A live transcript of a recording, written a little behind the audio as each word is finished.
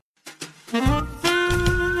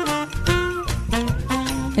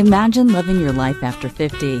Imagine living your life after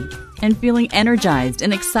 50 and feeling energized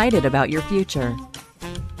and excited about your future.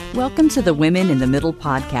 Welcome to the Women in the Middle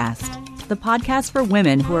podcast, the podcast for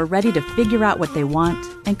women who are ready to figure out what they want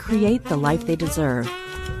and create the life they deserve.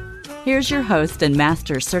 Here's your host and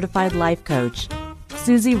master certified life coach,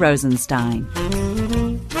 Susie Rosenstein.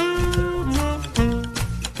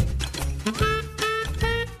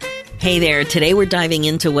 Hey there, today we're diving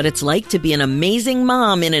into what it's like to be an amazing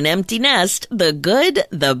mom in an empty nest, the good,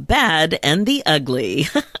 the bad, and the ugly.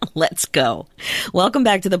 Let's go. Welcome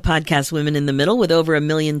back to the podcast Women in the Middle with over 1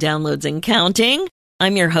 million downloads and counting.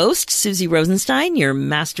 I'm your host, Susie Rosenstein, your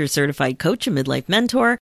master certified coach and midlife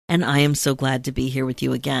mentor, and I am so glad to be here with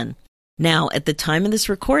you again. Now, at the time of this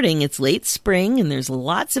recording, it's late spring and there's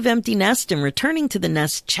lots of empty nest and returning to the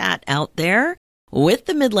nest chat out there with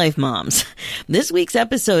the midlife moms. This week's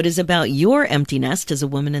episode is about your empty nest as a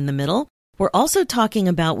woman in the middle. We're also talking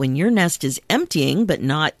about when your nest is emptying, but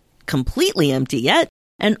not completely empty yet.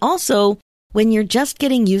 And also when you're just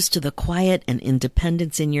getting used to the quiet and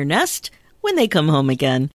independence in your nest when they come home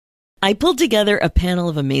again. I pulled together a panel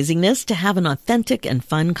of amazingness to have an authentic and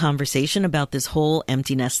fun conversation about this whole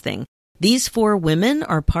empty nest thing. These 4 women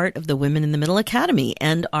are part of the Women in the Middle Academy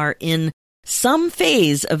and are in some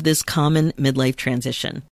phase of this common midlife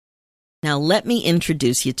transition. Now, let me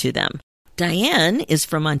introduce you to them. Diane is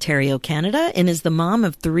from Ontario, Canada, and is the mom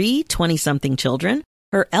of 3 20-something children.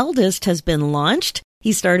 Her eldest has been launched.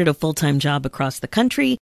 He started a full-time job across the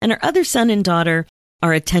country, and her other son and daughter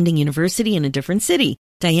are attending university in a different city.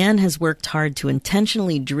 Diane has worked hard to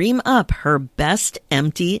intentionally dream up her best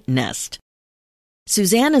empty nest.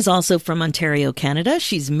 Suzanne is also from Ontario, Canada.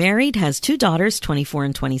 She's married, has 2 daughters, 24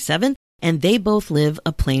 and 27, and they both live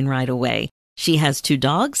a plane ride away. She has 2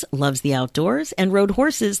 dogs, loves the outdoors, and rode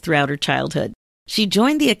horses throughout her childhood. She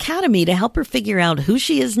joined the academy to help her figure out who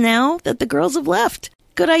she is now that the girls have left.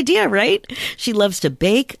 Good idea, right? She loves to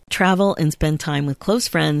bake, travel, and spend time with close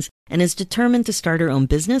friends, and is determined to start her own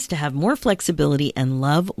business to have more flexibility and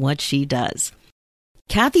love what she does.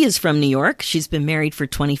 Kathy is from New York. She's been married for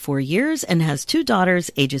 24 years and has 2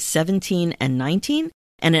 daughters, ages 17 and 19,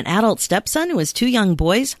 and an adult stepson who has 2 young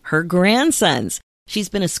boys, her grandsons. She's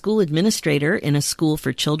been a school administrator in a school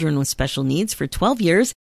for children with special needs for 12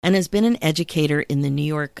 years and has been an educator in the New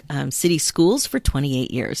York City schools for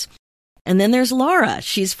 28 years. And then there's Laura.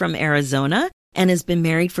 She's from Arizona and has been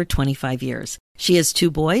married for 25 years. She has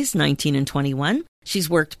 2 boys, 19 and 21. She's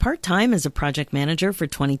worked part-time as a project manager for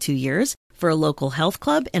 22 years for a local health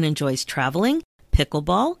club and enjoys traveling,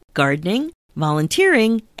 pickleball, gardening,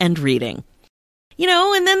 volunteering, and reading. You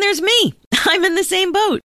know, and then there's me. I'm in the same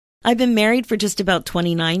boat. I've been married for just about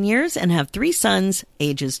 29 years and have 3 sons,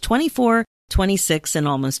 ages 24, 26, and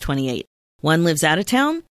almost 28. One lives out of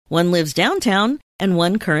town, one lives downtown, and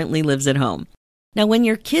one currently lives at home. Now, when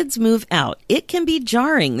your kids move out, it can be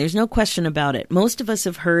jarring. There's no question about it. Most of us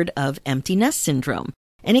have heard of empty nest syndrome,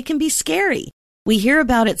 and it can be scary. We hear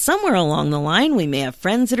about it somewhere along the line. We may have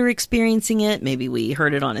friends that are experiencing it. Maybe we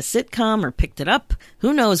heard it on a sitcom or picked it up.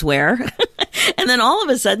 Who knows where? And then all of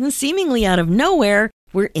a sudden, seemingly out of nowhere,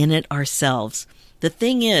 we're in it ourselves. The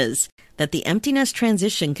thing is that the empty nest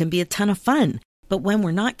transition can be a ton of fun. But when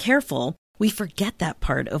we're not careful, we forget that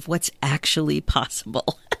part of what's actually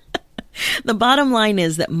possible. The bottom line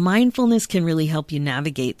is that mindfulness can really help you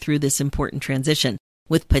navigate through this important transition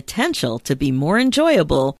with potential to be more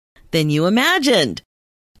enjoyable than you imagined.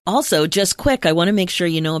 Also, just quick, I want to make sure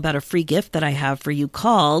you know about a free gift that I have for you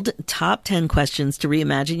called Top 10 Questions to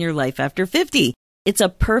Reimagine Your Life After 50. It's a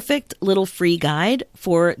perfect little free guide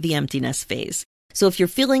for the empty nest phase. So if you're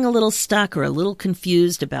feeling a little stuck or a little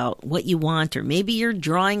confused about what you want, or maybe you're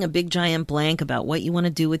drawing a big giant blank about what you want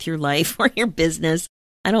to do with your life or your business,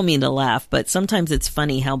 I don't mean to laugh, but sometimes it's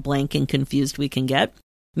funny how blank and confused we can get.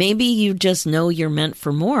 Maybe you just know you're meant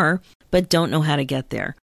for more, but don't know how to get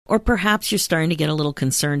there. Or perhaps you're starting to get a little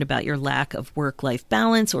concerned about your lack of work-life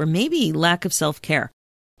balance or maybe lack of self-care.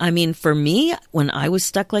 I mean, for me, when I was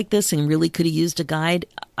stuck like this and really could have used a guide,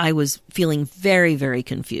 I was feeling very, very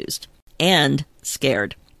confused and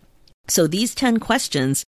scared. So these 10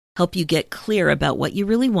 questions help you get clear about what you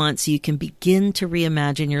really want so you can begin to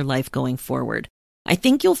reimagine your life going forward. I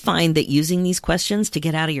think you'll find that using these questions to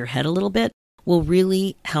get out of your head a little bit will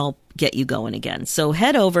really help get you going again. So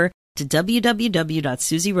head over to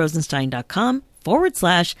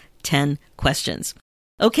www.susierosenstein.com/10 questions.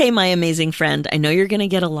 Okay, my amazing friend, I know you're going to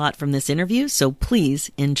get a lot from this interview, so please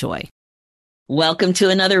enjoy. Welcome to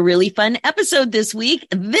another really fun episode this week.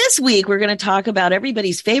 This week, we're going to talk about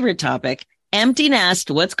everybody's favorite topic, empty nest.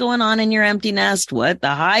 What's going on in your empty nest? What the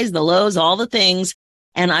highs, the lows, all the things.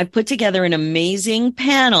 And I put together an amazing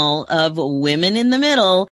panel of women in the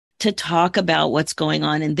middle to talk about what's going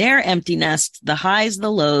on in their empty nest, the highs,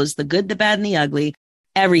 the lows, the good, the bad, and the ugly,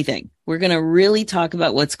 everything. We're going to really talk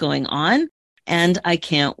about what's going on, and I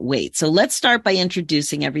can't wait. So let's start by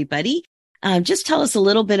introducing everybody. Just tell us a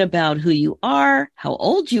little bit about who you are, how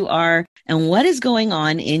old you are, and what is going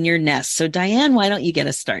on in your nest. So Diane, why don't you get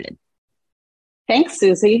us started? Thanks,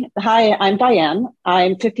 Susie. Hi, I'm Diane.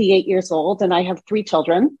 I'm 58 years old and I have 3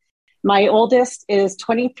 children. My oldest is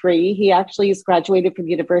 23. He actually has graduated from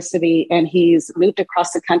university and he's moved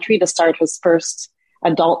across the country to start his first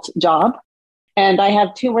adult job. And I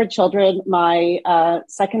have 2 more children. My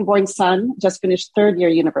second born son just finished 3rd year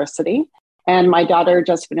university and my daughter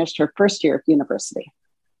just finished her 1st year of university.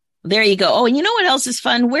 There you go. Oh, and you know what else is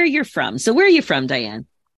fun? Where you're from. So where are you from, Diane?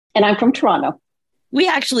 And I'm from Toronto. We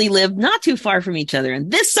actually live not too far from each other. And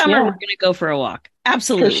this summer, we're going to go for a walk.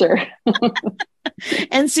 Absolutely. For sure.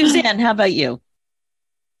 And Suzanne, how about you?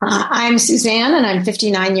 I'm Suzanne and I'm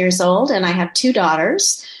 59 years old and I have 2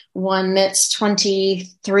 daughters. One that's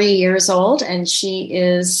 23 years old and she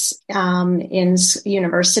is in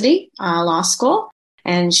university, law school,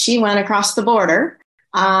 and she went across the border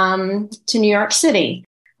to New York City.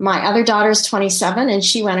 My other daughter is 27 and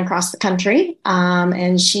she went across the country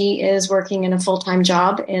and she is working in a full-time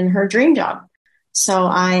job in her dream job. So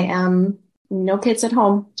I am no kids at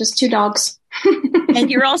home, just 2 dogs. And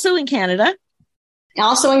you're also in Canada?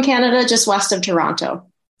 Also in Canada, just west of Toronto.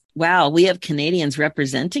 Wow, we have Canadians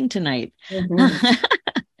representing tonight. Mm-hmm.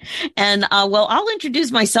 And well, I'll introduce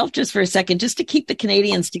myself just for a second, just to keep the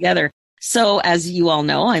Canadians together. So as you all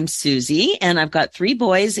know, I'm Susie and I've got 3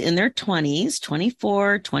 boys in their 20s,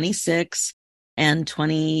 24, 26, and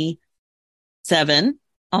 27,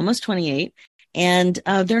 almost 28. And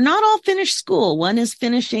they're not all finished school. One is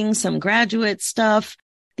finishing some graduate stuff.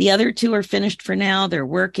 The other 2 are finished for now. They're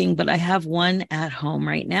working, but I have one at home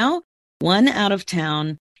right now, one out of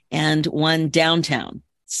town, and one downtown.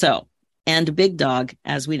 So, and a big dog,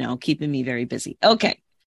 as we know, keeping me very busy. Okay.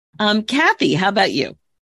 Kathy, how about you?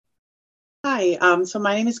 Hi, so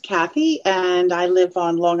my name is Kathy, and I live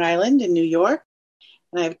on Long Island in New York,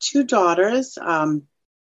 and I have 2 daughters. One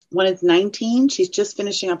is 19. She's just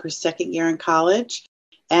finishing up her 2nd year in college,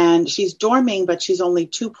 and she's dorming, but she's only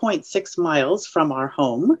 2.6 miles from our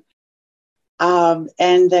home.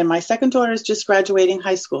 And then my second daughter is just graduating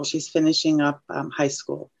high school. She's finishing up high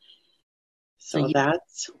school. So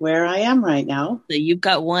that's where I am right now. So you've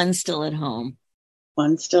got one still at home.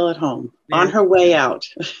 One still at home, on her way out.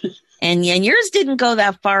 And yours didn't go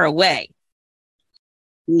that far away.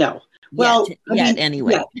 No. Well,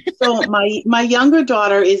 anyway. Yeah. So my younger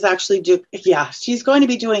daughter is actually she's going to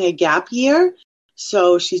be doing a gap year.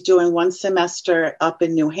 So she's doing 1 semester up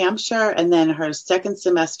in New Hampshire and then her 2nd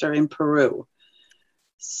semester in Peru.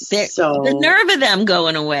 So the nerve of them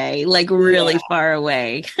going away, like really far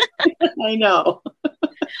away. I know.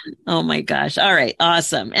 Oh my gosh. All right.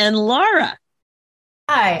 Awesome. And Laura.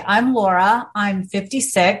 Hi, I'm Laura. I'm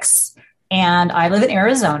 56 and I live in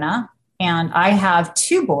Arizona and I have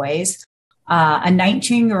 2 boys, a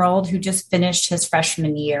 19-year-old who just finished his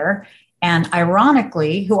freshman year and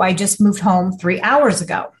ironically, who I just moved home 3 hours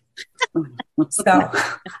ago. So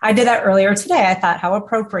I did that earlier today. I thought how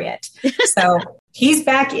appropriate. So he's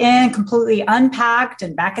back in completely unpacked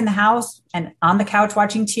and back in the house and on the couch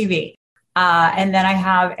watching TV. And then I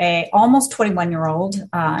have a almost 21-year-old.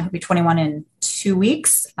 He'll be 21 in 2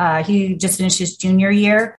 weeks. He just finished his junior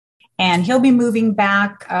year and he'll be moving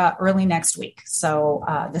back early next week. So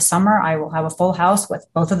this summer I will have a full house with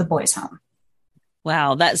both of the boys home.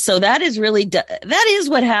 Wow. That is really, that is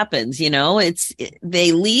what happens. You know,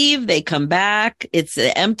 they leave, they come back. It's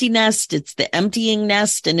the empty nest. It's the emptying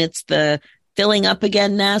nest and it's the filling up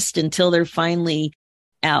again nest until they're finally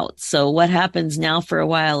out. So what happens now for a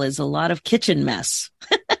while is a lot of kitchen mess.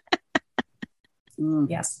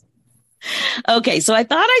 Yes. Okay. So I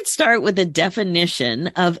thought I'd start with a definition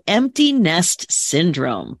of empty nest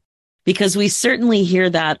syndrome because we certainly hear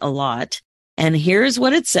that a lot. And here's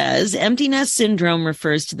what it says. Empty nest syndrome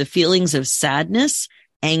refers to the feelings of sadness,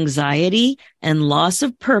 anxiety, and loss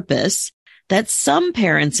of purpose that some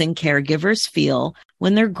parents and caregivers feel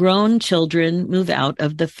when their grown children move out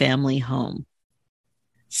of the family home.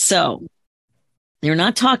 So they're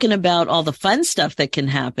not talking about all the fun stuff that can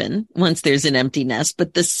happen once there's an empty nest,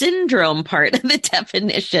 but the syndrome part of the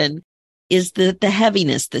definition is the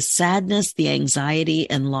heaviness, the sadness, the anxiety,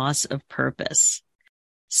 and loss of purpose.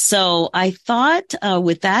 So I thought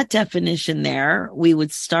with that definition there, we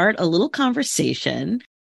would start a little conversation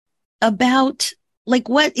about like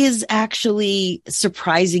what is actually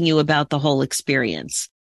surprising you about the whole experience.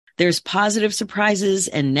 there's positive surprises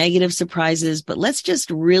and negative surprises, but let's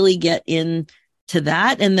just really get into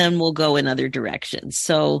that and then we'll go in other directions.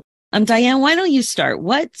 So, Diane, why don't you start?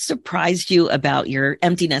 What surprised you about your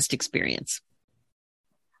empty nest experience?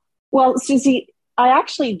 Well, Susie, I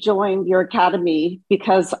actually joined your academy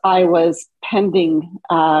because I was pending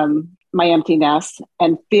my empty nest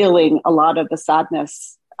and feeling a lot of the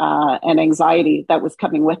sadness and anxiety that was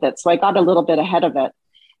coming with it. So I got a little bit ahead of it.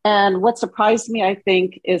 And what surprised me, I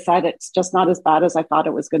think, is that it's just not as bad as I thought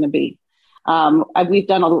it was going to be. We've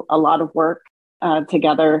done a lot of work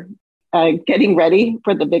together, getting ready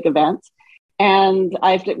for the big event. And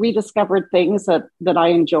I've rediscovered things that I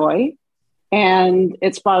enjoy. And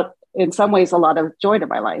it's brought, in some ways, a lot of joy to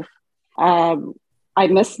my life. I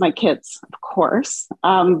miss my kids, of course,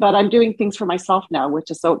 but I'm doing things for myself now, which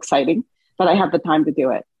is so exciting that I have the time to do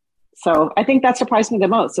it. So I think that surprised me the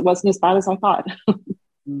most. It wasn't as bad as I thought.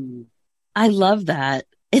 I love that.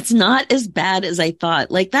 It's not as bad as I thought.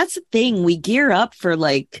 Like, that's the thing. We gear up for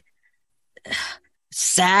like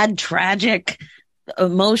sad, tragic,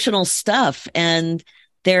 emotional stuff. And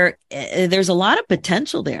there's a lot of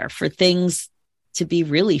potential there for things to be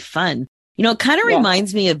really fun. You know, it kind of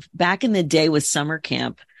reminds me of back in the day with summer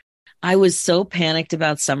camp. I was so panicked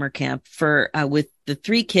about summer camp with the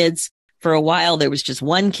 3 kids. For a while, there was just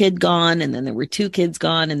 1 kid gone, and then there were 2 kids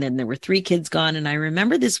gone, and then there were 3 kids gone. And I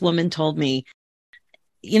remember this woman told me,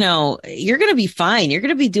 you know, you're going to be fine. You're going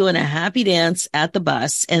to be doing a happy dance at the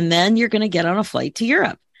bus, and then you're going to get on a flight to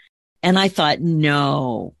Europe. And I thought,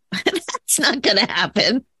 no, that's not going to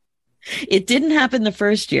happen. It didn't happen the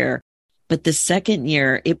first year, but the second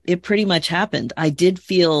year, it pretty much happened. I did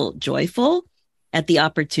feel joyful at the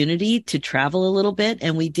opportunity to travel a little bit,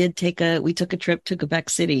 and we took a trip to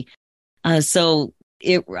Quebec City.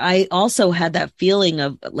 I also had that feeling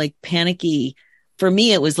of like panicky. For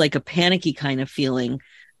me, it was like a panicky kind of feeling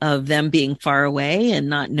of them being far away and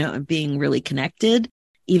not being really connected,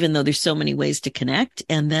 even though there's so many ways to connect.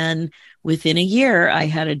 And then within a year, I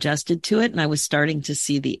had adjusted to it and I was starting to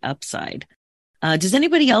see the upside. Does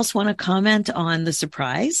anybody else want to comment on the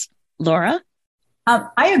surprise? Laura?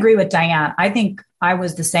 I agree with Diane. I think I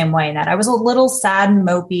was the same way in that I was a little sad and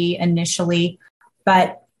mopey initially,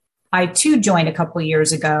 but I too joined a couple of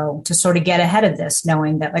years ago to sort of get ahead of this,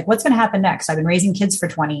 knowing that like, what's going to happen next? I've been raising kids for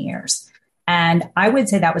 20 years. And I would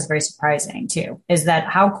say that was very surprising too, is that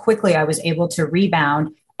how quickly I was able to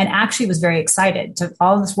rebound and actually was very excited to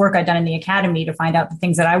all this work I'd done in the academy to find out the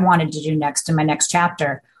things that I wanted to do next in my next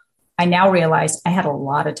chapter. I now realized I had a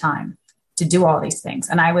lot of time to do all these things.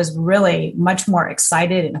 And I was really much more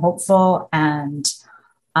excited and hopeful. And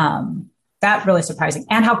that really surprising.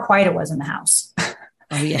 And how quiet it was in the house.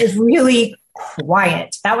 Oh, yeah. It's really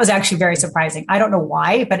quiet. That was actually very surprising. I don't know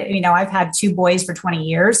why, but you know, I've had 2 boys for 20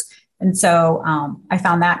 years. And so I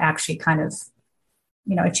found that actually kind of,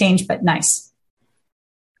 you know, a change, but nice.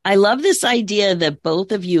 I love this idea that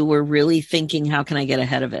both of you were really thinking, how can I get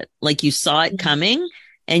ahead of it? Like you saw it coming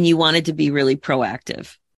and you wanted to be really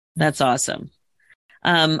proactive. That's awesome.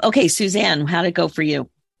 Okay, Suzanne, how'd it go for you?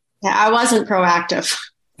 Yeah, I wasn't proactive.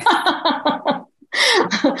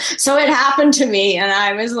 So it happened to me and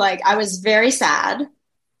I was very sad.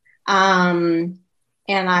 And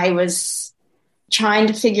I was trying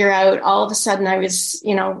to figure out, all of a sudden I was,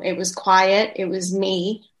 you know, it was quiet. It was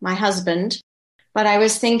me, my husband, but I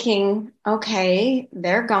was thinking, okay,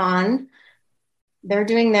 they're gone. They're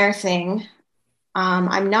doing their thing.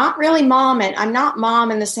 I'm not really mom and I'm not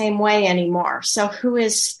mom in the same way anymore. So who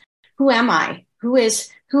am I? Who is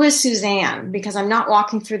Suzanne? Because I'm not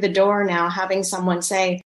walking through the door now having someone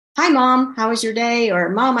say, hi, Mom, how was your day? Or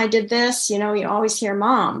Mom, I did this. You know, you always hear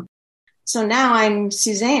Mom. So now I'm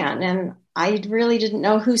Suzanne, and I really didn't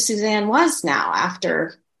know who Suzanne was now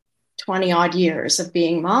after 20 odd years of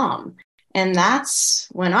being mom. And that's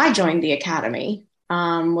when I joined the academy,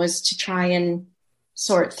 was to try and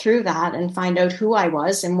sort through that and find out who I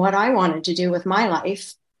was and what I wanted to do with my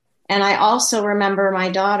life. And I also remember my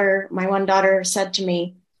one daughter said to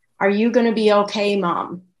me, are you going to be okay,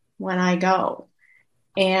 Mom, when I go?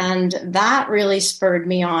 And that really spurred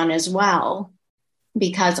me on as well,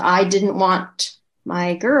 because I didn't want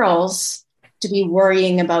my girls to be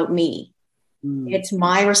worrying about me. It's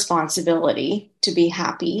my responsibility to be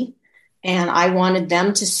happy. And I wanted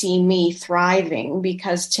them to see me thriving,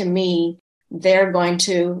 because to me, they're going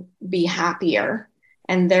to be happier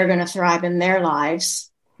and they're going to thrive in their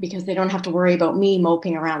lives because they don't have to worry about me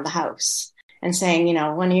moping around the house and saying, you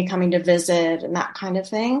know, when are you coming to visit and that kind of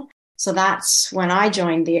thing. So that's when I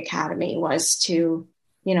joined the academy, was to,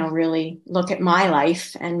 you know, really look at my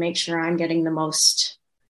life and make sure I'm getting the most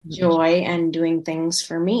joy and doing things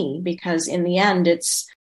for me, because in the end, it's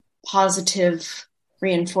positive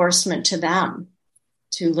reinforcement to them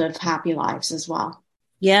to live happy lives as well.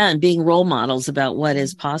 Yeah, and being role models about what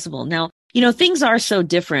is possible. Now, things are so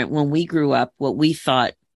different when we grew up, what we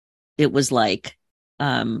thought it was like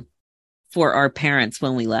for our parents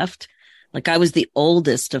when we left. Like I was the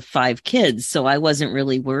oldest of 5 kids, so I wasn't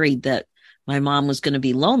really worried that my mom was going to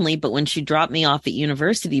be lonely. But when she dropped me off at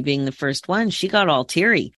university, being the first one, she got all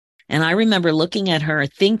teary. And I remember looking at her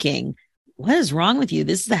thinking, what is wrong with you?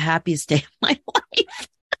 This is the happiest day of my life.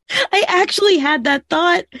 I actually had that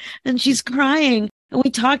thought, and she's crying. And we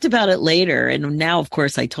talked about it later. And now, of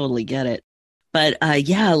course, I totally get it. But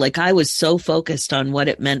yeah, like I was so focused on what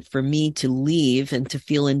it meant for me to leave and to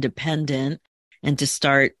feel independent and to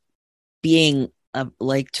start being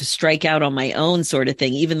like to strike out on my own sort of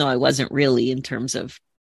thing, even though I wasn't really in terms of,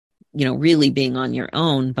 really being on your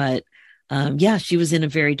own. But yeah, she was in a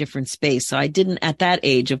very different space. So I didn't at that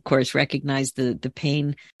age, of course, recognize the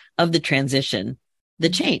pain of the transition, the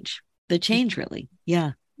change really.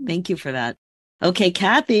 Yeah. Thank you for that. Okay,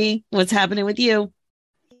 Kathy, what's happening with you?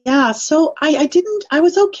 Yeah, so I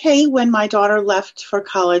was okay when my daughter left for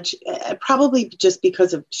college, probably just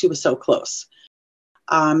because she was so close.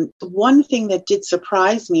 One thing that did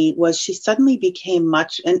surprise me was she suddenly became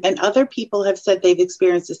much, and other people have said they've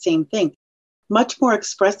experienced the same thing, much more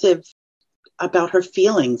expressive about her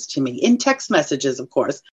feelings to me, in text messages, of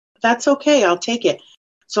course. That's okay, I'll take it.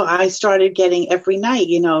 So I started getting every night,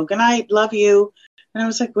 good night, love you. And I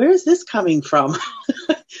was like, where is this coming from?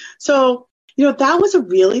 So, that was a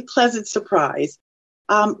really pleasant surprise.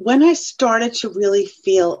 When I started to really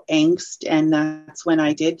feel angst, and that's when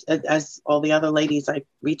I did, as all the other ladies, I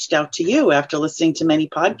reached out to you after listening to many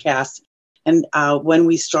podcasts. And when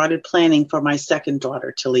we started planning for my second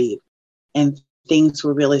daughter to leave, and things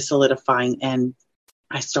were really solidifying, and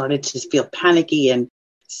I started to feel panicky and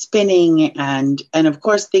spinning, and of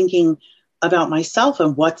course thinking about myself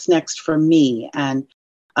and what's next for me. And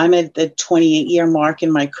I'm at the 28-year mark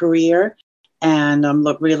in my career. And I'm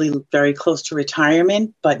really very close to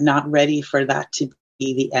retirement, but not ready for that to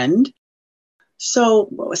be the end. So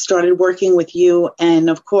I started working with you. And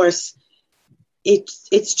of course,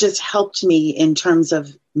 it's just helped me in terms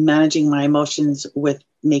of managing my emotions with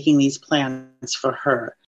making these plans for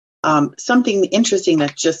her. Something interesting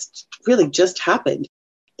that just happened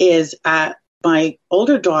is my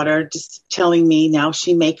older daughter just telling me now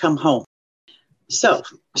she may come home. So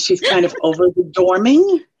she's kind of over the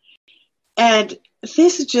dorming. And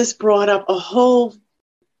this just brought up a whole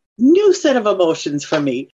new set of emotions for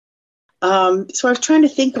me. So I was trying to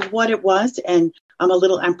think of what it was, and I'm a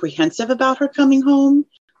little apprehensive about her coming home.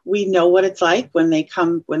 We know what it's like when they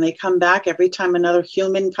come back. Every time another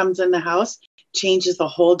human comes in the house, changes the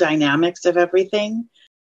whole dynamics of everything.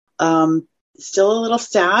 Still a little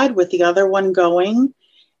sad with the other one going,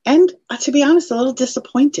 and to be honest, a little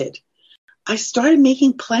disappointed. I started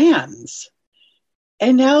making plans,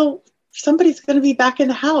 and now somebody's going to be back in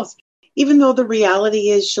the house, even though the reality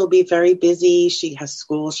is she'll be very busy. She has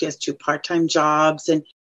school. She has 2 part-time jobs.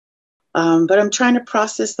 But I'm trying to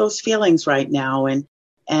process those feelings right now and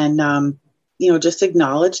just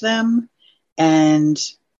acknowledge them. And,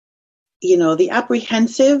 the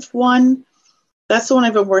apprehensive one, that's the one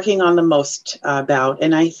I've been working on the most about.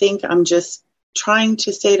 And I think I'm just trying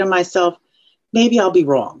to say to myself, maybe I'll be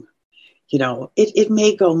wrong. It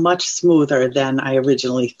may go much smoother than I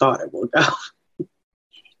originally thought it would go.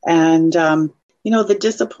 And, the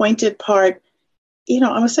disappointed part,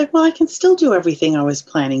 I was like, well, I can still do everything I was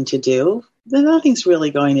planning to do. Nothing's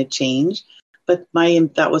really going to change. But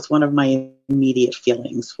that was one of my immediate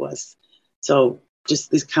feelings was. So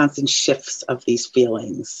just these constant shifts of these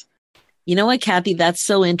feelings. You know what, Kathy, that's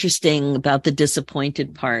so interesting about the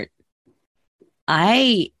disappointed part.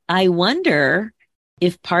 I wonder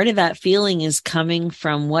if part of that feeling is coming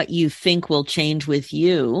from what you think will change with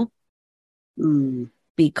you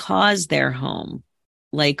because they're home,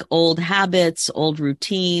 like old habits, old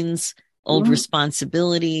routines, old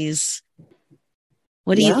responsibilities.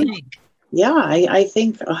 What do you think? Yeah, I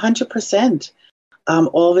think 100%.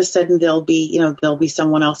 All of a sudden there'll be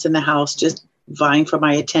someone else in the house just vying for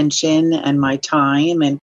my attention and my time.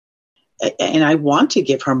 And I want to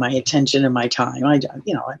give her my attention and my time. I'm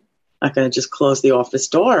not going to just close the office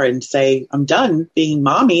door and say, I'm done being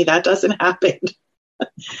mommy. That doesn't happen.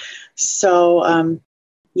 So,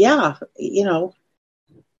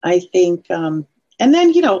 I think, and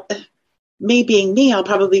then, me being me, I'll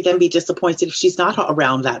probably then be disappointed if she's not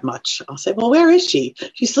around that much. I'll say, well, where is she?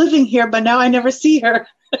 She's living here, but now I never see her.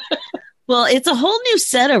 Well, it's a whole new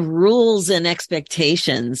set of rules and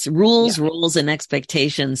expectations, rules and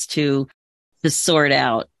expectations to sort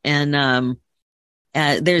out. And,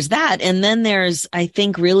 There's that. And then there's, I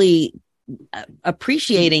think, really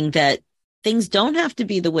appreciating that things don't have to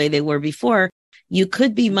be the way they were before. You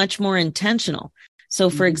could be much more intentional. So,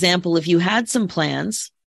 for example, if you had some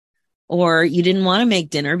plans or you didn't want to make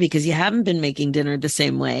dinner because you haven't been making dinner the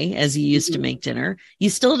same way as you used to make dinner, you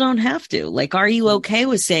still don't have to. Like, are you okay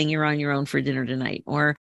with saying you're on your own for dinner tonight?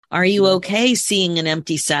 Or are you okay seeing an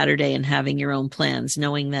empty Saturday and having your own plans,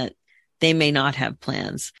 knowing that they may not have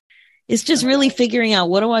plans? It's just really figuring out,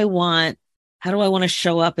 what do I want? How do I want to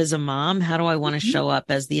show up as a mom? How do I want to show up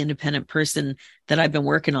as the independent person that I've been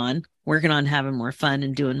working on having more fun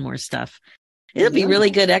and doing more stuff? It'll be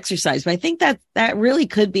really good exercise. But I think that really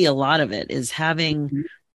could be a lot of it, is having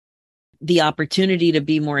the opportunity to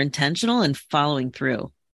be more intentional and following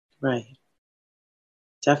through. Right.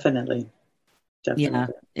 Definitely. Yeah.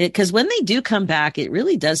 Because when they do come back, it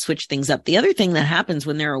really does switch things up. The other thing that happens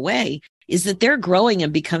when they're away is that they're growing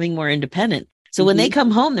and becoming more independent. So when they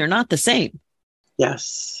come home, they're not the same.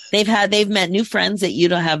 Yes. They've met new friends that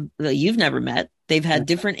you've never met. They've had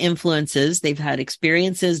different influences. They've had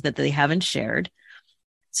experiences that they haven't shared.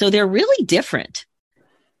 So they're really different.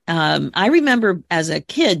 I remember as a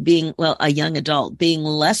kid a young adult, being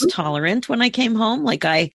less tolerant when I came home. Like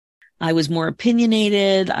I was more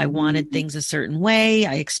opinionated. I wanted things a certain way.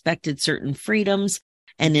 I expected certain freedoms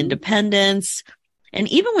and independence. And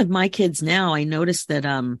even with my kids now, I noticed that,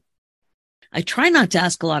 I try not to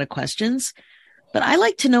ask a lot of questions, but I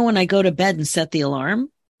like to know when I go to bed and set the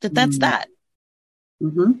alarm that's that.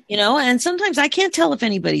 And sometimes I can't tell if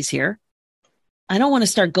anybody's here. I don't want to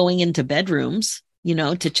start going into bedrooms,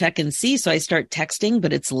 to check and see. So I start texting,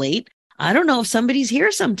 but it's late. I don't know if somebody's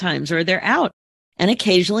here sometimes or they're out. And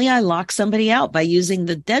occasionally I lock somebody out by using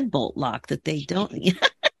the deadbolt lock that they don't.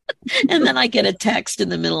 And then I get a text in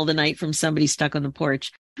the middle of the night from somebody stuck on the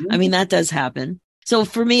porch. I mean, that does happen. So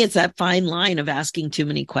for me, it's that fine line of asking too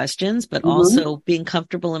many questions, but also being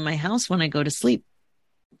comfortable in my house when I go to sleep.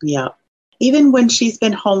 Yeah. Even when she's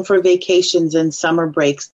been home for vacations and summer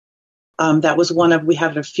breaks, that was we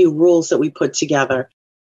have a few rules that we put together.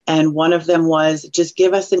 And one of them was, just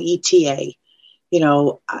give us an ETA.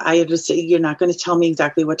 I just say, you're not going to tell me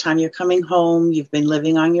exactly what time you're coming home. You've been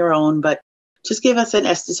living on your own, but just give us an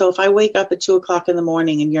estimate. So if I wake up at 2:00 in the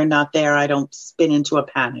morning and you're not there, I don't spin into a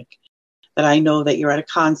panic. That I know that you're at a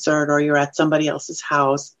concert or you're at somebody else's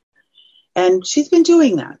house. And she's been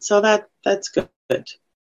doing that. So that's good.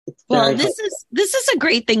 Well, this is a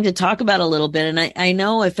great thing to talk about a little bit. And I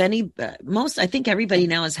know I think everybody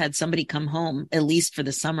now has had somebody come home, at least for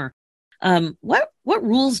the summer. What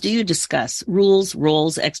rules do you discuss? Rules,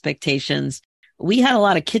 roles, expectations. We had a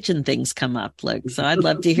lot of kitchen things come up. So I'd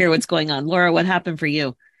love to hear what's going on. Laura, what happened for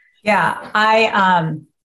you? Yeah,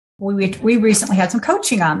 we recently had some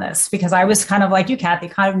coaching on this because I was kind of like you, Kathy,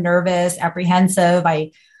 kind of nervous, apprehensive.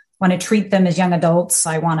 I want to treat them as young adults.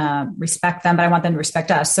 I want to respect them, but I want them to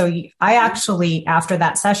respect us. So I actually, after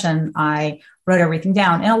that session, I wrote everything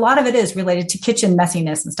down. And a lot of it is related to kitchen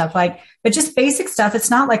messiness and stuff but just basic stuff.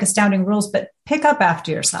 It's not like astounding rules, but pick up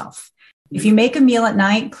after yourself. If you make a meal at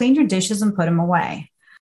night, clean your dishes and put them away.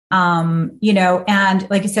 And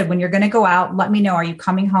like you said, when you're going to go out, let me know, are you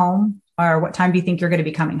coming home? Or what time do you think you're going to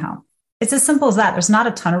be coming home? It's as simple as that. There's not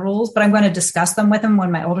a ton of rules, but I'm going to discuss them with him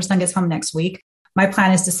when my older son gets home next week. My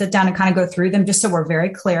plan is to sit down and kind of go through them just so we're very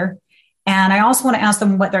clear. And I also want to ask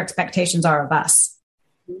them what their expectations are of us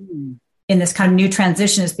in this kind of new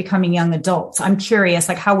transition as becoming young adults. I'm curious,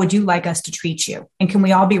 how would you like us to treat you? And can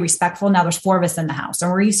we all be respectful? Now there's 4 of us in the house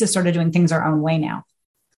and we're used to sort of doing things our own way now.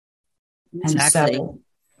 Exactly. And so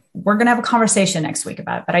we're going to have a conversation next week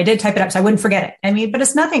about it, but I did type it up so I wouldn't forget it. I mean, but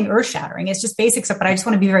it's nothing earth shattering. It's just basic stuff, but I just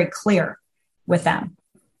want to be very clear with them.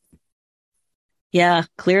 Yeah.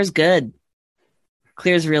 Clear's good.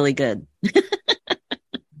 Clear's really good.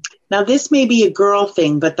 Now, this may be a girl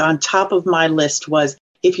thing, but on top of my list was,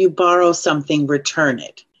 if you borrow something, return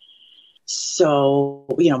it. So,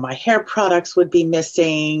 my hair products would be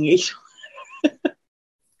missing.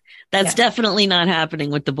 That's definitely not happening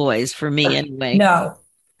with the boys for me anyway. No.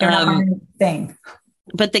 Thing.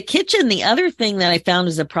 But the kitchen, the other thing that I found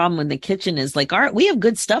is a problem with the kitchen is we have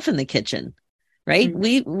good stuff in the kitchen, right?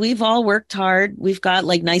 We've all worked hard. We've got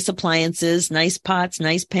nice appliances, nice pots,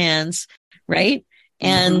 nice pans, right?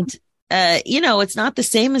 And, it's not the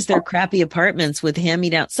same as their crappy apartments with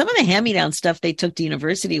hand-me-down. Some of the hand-me-down stuff they took to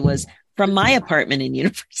university was from my apartment in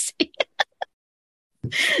university.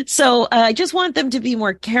 So I just want them to be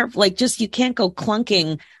more careful. You can't go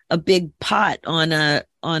clunking a big pot on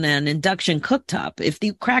an induction cooktop. If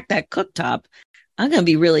you crack that cooktop, I'm going to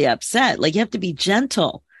be really upset. You have to be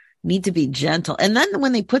gentle, need to be gentle. And then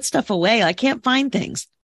when they put stuff away, I can't find things.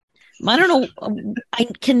 I don't know. I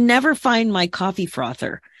can never find my coffee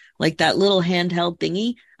frother, like that little handheld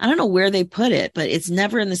thingy. I don't know where they put it, but it's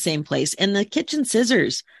never in the same place. And the kitchen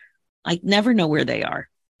scissors, I never know where they are.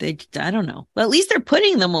 I don't know. Well, at least they're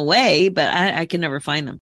putting them away, but I can never find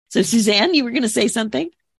them. So Suzanne, you were going to say something?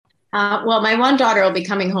 Well, my one daughter will be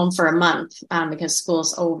coming home for a month because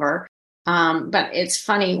school's over. But it's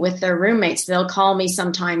funny with their roommates. They'll call me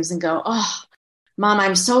sometimes and go, "Oh, Mom,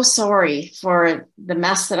 I'm so sorry for the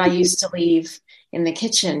mess that I used to leave in the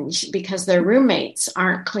kitchen," because their roommates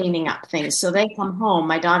aren't cleaning up things. So they come home.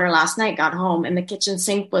 My daughter last night got home and the kitchen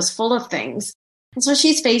sink was full of things. And so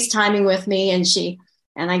she's FaceTiming with me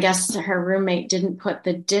and I guess her roommate didn't put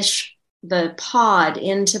the pod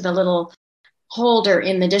into the little holder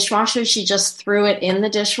in the dishwasher. She just threw it in the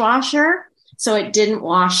dishwasher. So it didn't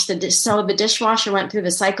wash the dish. So the dishwasher went through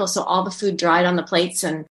the cycle. So all the food dried on the plates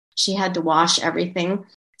and she had to wash everything.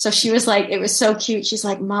 So she was like, it was so cute. She's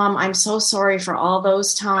like, "Mom, I'm so sorry for all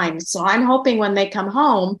those times." So I'm hoping when they come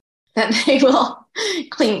home that they will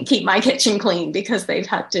keep my kitchen clean because they've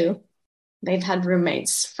had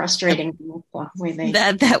roommates frustrating the way they.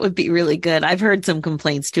 That would be really good. I've heard some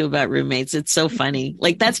complaints too about roommates. It's so funny.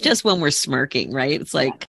 Like that's just when we're smirking, right? It's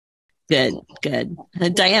like, good.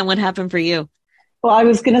 Diane, what happened for you? Well, I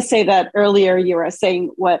was going to say that earlier. You were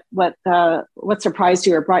saying what surprised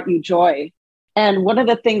you or brought you joy, and one of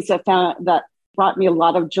the things that brought me a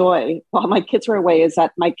lot of joy while my kids were away is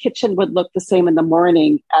that my kitchen would look the same in the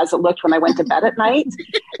morning as it looked when I went to bed at night.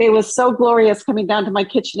 It was so glorious coming down to my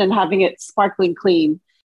kitchen and having it sparkling clean.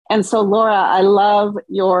 And so, Laura, I love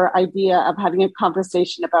your idea of having a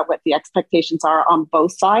conversation about what the expectations are on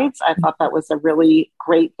both sides. I thought that was a really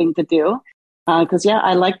great thing to do. Because,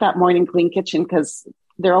 I like that morning clean kitchen because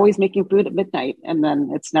they're always making food at midnight and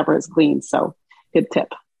then it's never as clean. So good tip.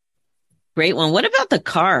 Great one. What about the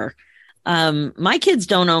car? My kids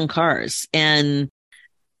don't own cars and,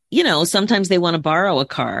 sometimes they want to borrow a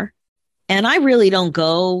car and I really don't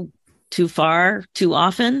go too far too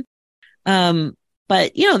often.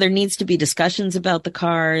 But, there needs to be discussions about the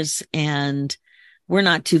cars and we're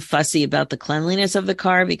not too fussy about the cleanliness of the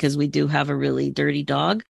car because we do have a really dirty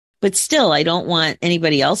dog. But still, I don't want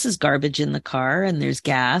anybody else's garbage in the car and there's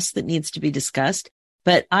gas that needs to be discussed.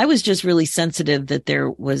 But I was just really sensitive that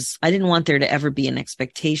I didn't want there to ever be an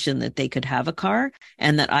expectation that they could have a car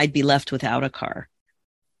and that I'd be left without a car.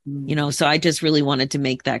 So I just really wanted to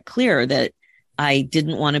make that clear that I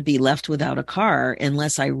didn't want to be left without a car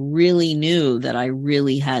unless I really knew that I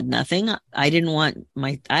really had nothing. I didn't want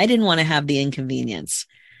to have the inconvenience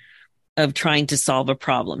of trying to solve a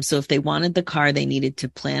problem. So if they wanted the car, they needed to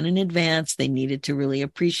plan in advance. They needed to really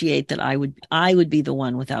appreciate that I would be the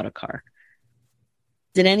one without a car.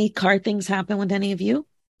 Did any car things happen with any of you?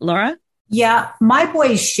 Laura? Yeah, my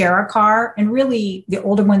boys share a car and really the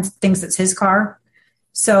older one thinks it's his car.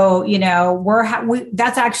 So,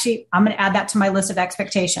 that's actually, I'm going to add that to my list of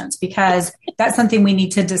expectations because that's something we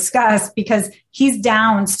need to discuss because he's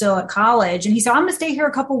down still at college and he said, "I'm going to stay here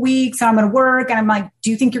a couple of weeks and I'm going to work." And I'm like,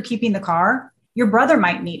 "Do you think you're keeping the car? Your brother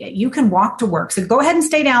might need it. You can walk to work. So go ahead and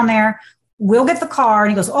stay down there. We'll get the car."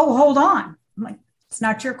 And he goes, "Oh, hold on." I'm like, "It's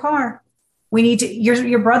not your car. We need to,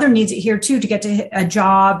 your brother needs it here too, to get to a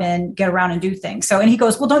job and get around and do things." So, and he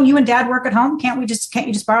goes, "Well, don't you and Dad work at home? Can't you just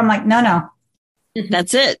borrow?" I'm like, No.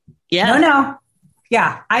 That's it. Yeah. No.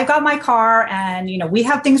 Yeah. I got my car and, we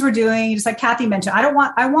have things we're doing. Just like Kathy mentioned, I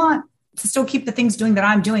want to still keep the things doing that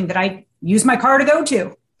I'm doing that I use my car to go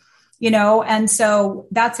to, and so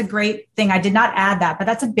that's a great thing. I did not add that, but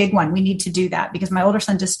that's a big one. We need to do that because my older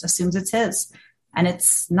son just assumes it's his and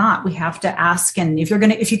it's not. We have to ask. And if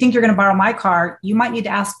you think you're going to borrow my car, you might need to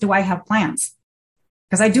ask, do I have plans?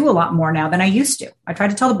 Because I do a lot more now than I used to. I try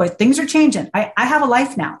to tell the boys, things are changing. I have a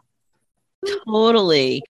life now.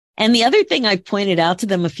 Totally. And the other thing I've pointed out to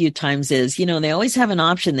them a few times is, they always have an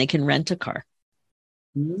option. They can rent a car.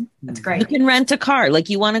 That's great. You can rent a car. Like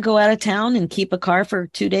you want to go out of town and keep a car for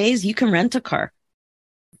 2 days, you can rent a car.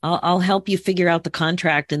 I'll help you figure out the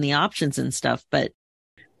contract and the options and stuff. But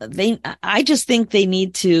I just think they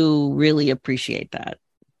need to really appreciate that.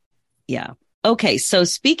 Yeah. Okay. So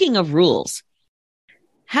speaking of rules,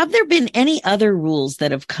 have there been any other rules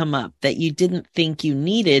that have come up that you didn't think you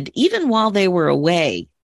needed, even while they were away,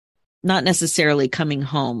 not necessarily coming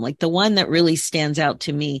home? Like the one that really stands out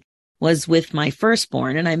to me was with my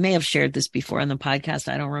firstborn. And I may have shared this before on the podcast.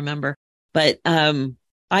 I don't remember. But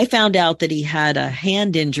I found out that he had a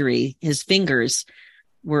hand injury. His fingers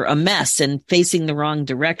were a mess and facing the wrong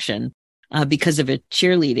direction because of a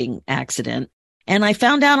cheerleading accident. And I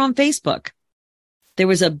found out on Facebook. There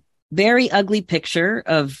was a very ugly picture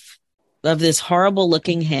of this horrible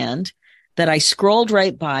looking hand that I scrolled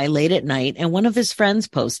right by late at night and one of his friends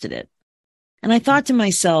posted it. And I thought to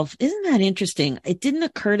myself, isn't that interesting? It didn't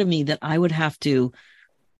occur to me that I would have to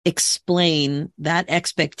explain that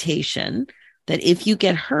expectation that if you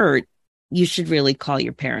get hurt, you should really call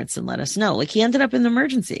your parents and let us know. Like he ended up in the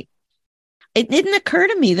emergency. It didn't occur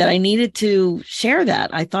to me that I needed to share that.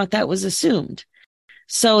 I thought that was assumed.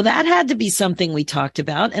 So that had to be something we talked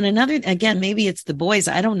about. And another, again, maybe it's the boys.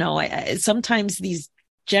 I don't know. Sometimes these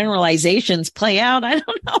generalizations play out. I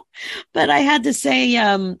don't know. But I had to say,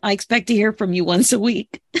 I expect to hear from you once a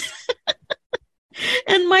week.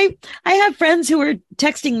 And I have friends who are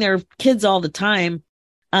texting their kids all the time.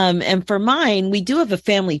 And for mine, we do have a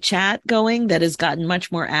family chat going that has gotten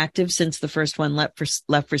much more active since the first one left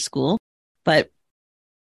for school. But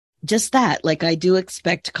just that, like I do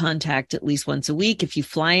expect contact at least once a week. If you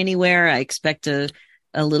fly anywhere, I expect a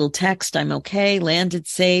little text. I'm okay, landed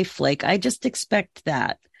safe. Like I just expect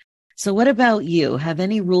that. So what about you? Have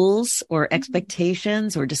any rules or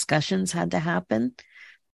expectations or discussions had to happen?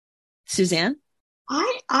 Suzanne?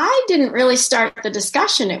 I didn't really start the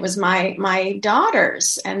discussion. It was my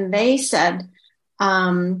daughters, and they said,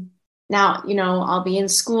 now, I'll be in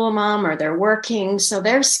school, Mom, or they're working. So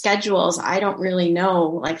their schedules, I don't really know,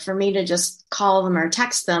 like for me to just call them or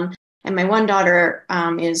text them. And my one daughter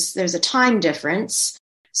there's a time difference.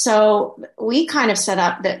 So we kind of set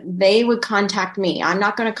up that they would contact me. I'm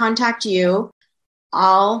not going to contact you.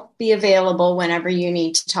 I'll be available whenever you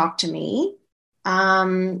need to talk to me.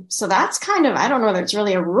 So that's kind of, I don't know whether it's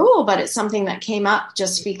really a rule, but it's something that came up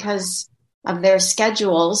just because of their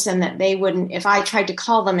schedules, and that they wouldn't, if I tried to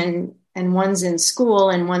call them and one's in school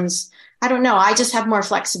and one's, I don't know, I just have more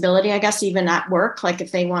flexibility, I guess, even at work, like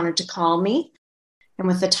if they wanted to call me and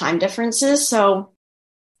with the time differences. So,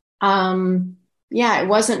 it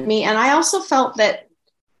wasn't me. And I also felt that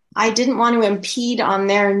I didn't want to impede on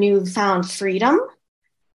their newfound freedom.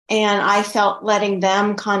 And I felt letting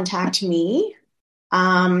them contact me.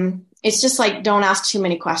 It's just like, don't ask too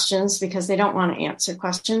many questions, because they don't want to answer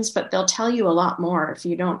questions, but they'll tell you a lot more if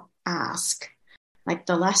you don't ask. Like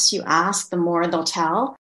the less you ask, the more they'll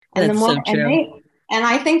tell. And That's the more, so true. and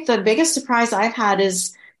I think the biggest surprise I've had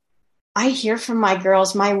is I hear from my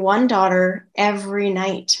girls, my one daughter, every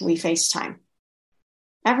night we FaceTime.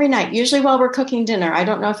 Every night, usually while we're cooking dinner. I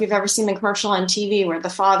don't know if you've ever seen the commercial on TV where the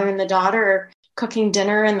father and the daughter are cooking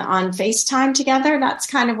dinner and on FaceTime together. That's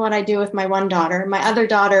kind of what I do with my one daughter. My other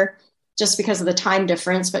daughter, just because of the time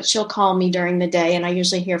difference, but she'll call me during the day, and I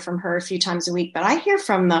usually hear from her a few times a week, but I hear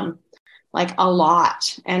from them like a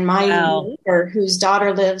lot. And my neighbor, whose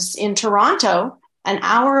daughter lives in Toronto, an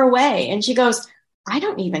hour away, and she goes, I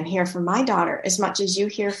don't even hear from my daughter as much as you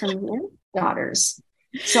hear from your daughters.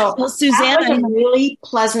 So well, Suzanne, that was a really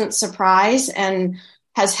pleasant surprise and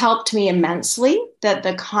has helped me immensely, that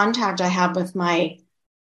the contact I have with my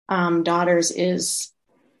daughters is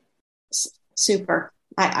super.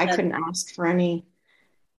 I couldn't ask for any.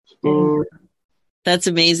 That's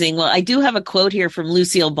amazing. Well, I do have a quote here from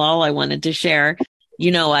Lucille Ball I wanted to share.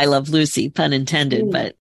 I love Lucy, pun intended,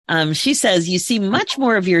 but she says, you see much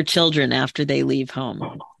more of your children after they leave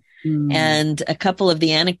home. And a couple of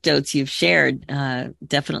the anecdotes you've shared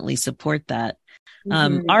definitely support that.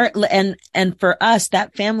 And for us,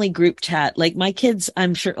 that family group chat, like my kids,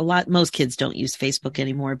 I'm sure most kids don't use Facebook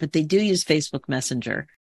anymore, but they do use Facebook Messenger.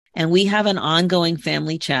 And we have an ongoing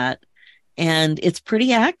family chat, and it's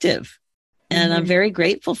pretty active. And I'm very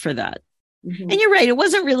grateful for that. And you're right. It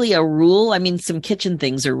wasn't really a rule. I mean, some kitchen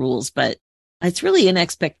things are rules, but it's really an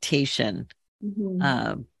expectation.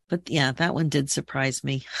 But yeah, that one did surprise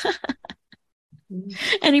me.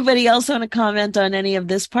 Anybody else want to comment on any of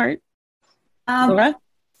this part? Laura?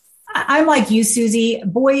 I'm like you, Susie.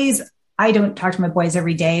 Boys, I don't talk to my boys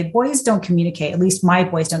every day. Boys don't communicate. At least my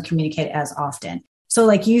boys don't communicate as often. So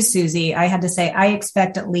like you, Susie, I had to say, I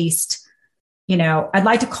expect at least, I'd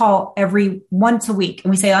like to call every once a week.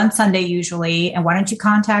 And we say on Sunday usually, and why don't you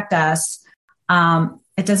contact us?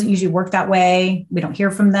 It doesn't usually work that way. We don't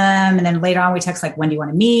hear from them. And then later on we text like, when do you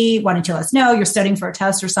want to meet? Why don't you let us know? You're studying for a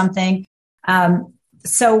test or something.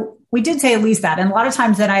 So we did say at least that. And a lot of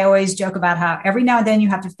times then I always joke about how every now and then you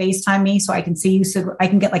have to FaceTime me so I can see you, so I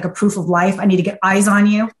can get like a proof of life. I need to get eyes on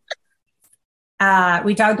you.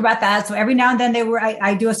 We talked about that. So every now and then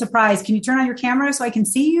I do a surprise. Can you turn on your camera so I can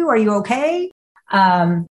see you? Are you okay?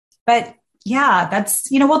 But yeah, that's,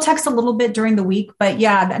 we'll text a little bit during the week, but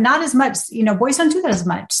yeah, not as much, boys don't do that as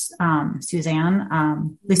much, Suzanne. At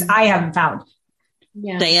least I haven't found.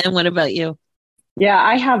 Yeah. Diane, what about you? Yeah,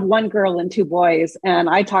 I have one girl and two boys, and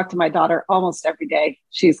I talk to my daughter almost every day.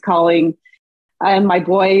 She's calling And my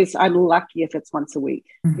boys, I'm lucky if it's once a week.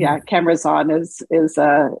 Mm-hmm. Yeah, cameras on is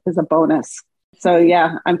a bonus. So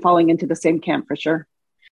yeah, I'm falling into the same camp for sure.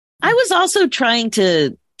 I was also trying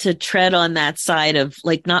to tread on that side of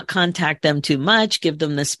like not contact them too much, give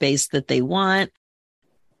them the space that they want.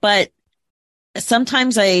 But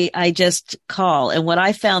sometimes I just call. And what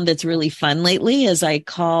I found that's really fun lately is I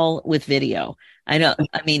call with video.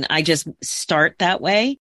 I just start that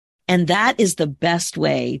way. And that is the best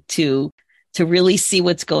way to really see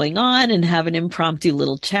what's going on and have an impromptu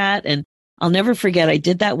little chat. And I'll never forget, I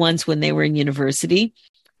did that once when they were in university.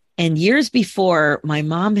 And years before, my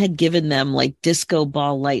mom had given them like disco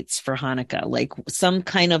ball lights for Hanukkah, like some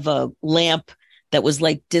kind of a lamp that was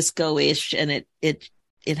like disco-ish, and it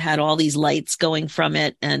had all these lights going from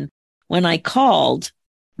it. And when I called,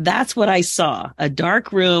 that's what I saw. A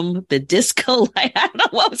dark room, the disco light. I don't know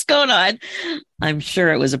what was going on. I'm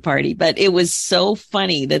sure it was a party, but it was so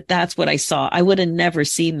funny that that's what I saw. I would have never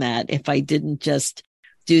seen that if I didn't just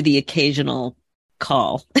do the occasional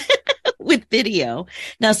call with video.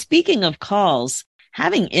 Now, speaking of calls,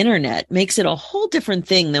 having internet makes it a whole different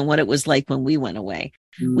thing than what it was like when we went away.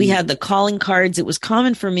 We had the calling cards. It was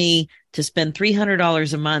common for me to spend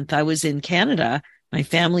 $300 a month. I was in Canada. My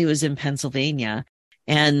family was in Pennsylvania,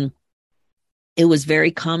 and it was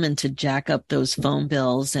very common to jack up those phone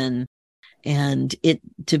bills and it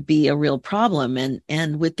to be a real problem.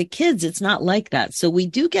 And with the kids, it's not like that. So we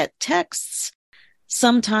do get texts.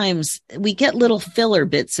 Sometimes we get little filler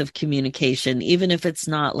bits of communication, even if it's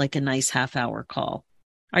not like a nice half-hour call.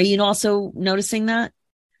 Are you also noticing that?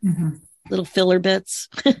 Mm-hmm. Little filler bits?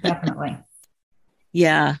 Definitely.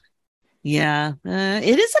 Yeah.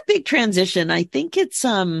 It is a big transition. I think it's,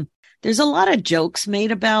 there's a lot of jokes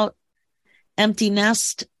made about empty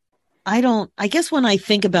nest. I guess when I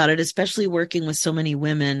think about it, especially working with so many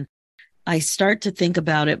women, I start to think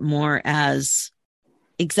about it more as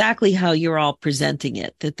exactly how you're all presenting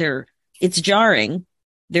it, that it's jarring.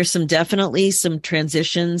 There's definitely some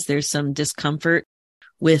transitions. There's some discomfort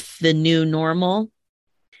with the new normal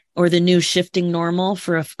or the new shifting normal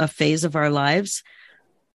for a phase of our lives.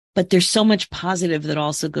 But there's so much positive that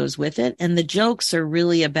also goes with it. And the jokes are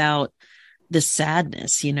really about the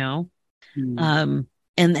sadness, and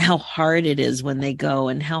how hard it is when they go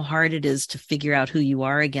and how hard it is to figure out who you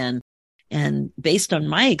are again. And based on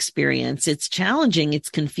my experience, it's challenging, it's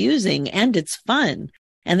confusing, and it's fun.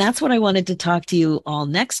 And that's what I wanted to talk to you all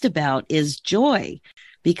next about is joy,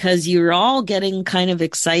 because you're all getting kind of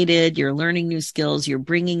excited. You're learning new skills. You're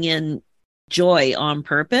bringing in joy on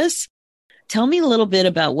purpose. Tell me a little bit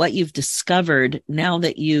about what you've discovered now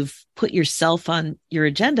that you've put yourself on your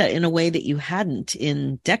agenda in a way that you hadn't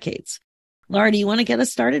in decades. Laura, do you want to get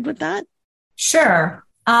us started with that? Sure.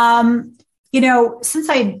 Since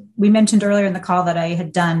we mentioned earlier in the call that I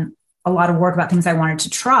had done a lot of work about things I wanted to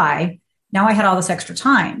try, now I had all this extra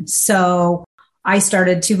time. So I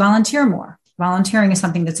started to volunteer more. Volunteering is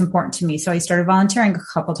something that's important to me. So I started volunteering a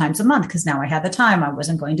couple times a month because now I had the time. I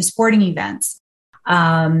wasn't going to sporting events.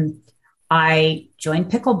 I joined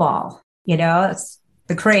pickleball, that's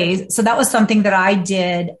the craze. So that was something that I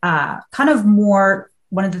did kind of more.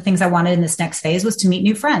 One of the things I wanted in this next phase was to meet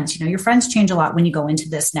new friends. Your friends change a lot when you go into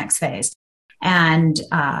this next phase. And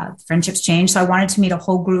friendships change. So I wanted to meet a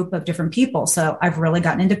whole group of different people. So I've really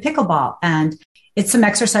gotten into pickleball, and it's some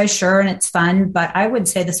exercise, sure, and it's fun. But I would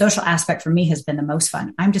say the social aspect for me has been the most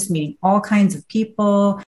fun. I'm just meeting all kinds of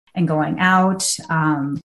people and going out.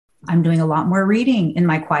 I'm doing a lot more reading in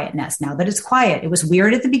my quiet nest now that it's quiet. It was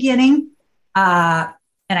weird at the beginning, and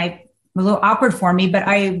a little awkward for me, but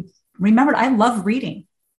I remembered I love reading.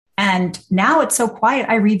 And now it's so quiet,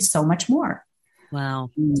 I read so much more.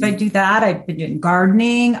 Wow. So I do that. I've been doing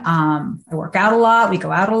gardening. I work out a lot. We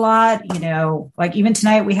go out a lot. Like even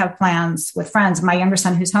tonight we have plans with friends. My younger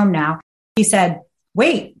son, who's home now, he said,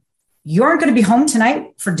 wait, you aren't going to be home tonight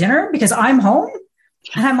for dinner because I'm home?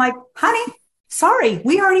 And I'm like, honey, sorry,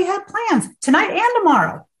 we already had plans tonight and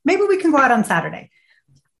tomorrow. Maybe we can go out on Saturday.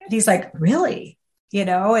 And he's like, really?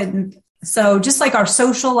 And so just like our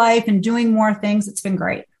social life and doing more things, it's been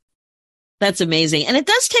great. That's amazing. And it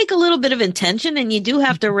does take a little bit of intention, and you do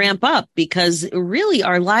have to ramp up because really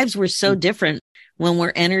our lives were so different when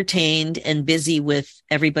we're entertained and busy with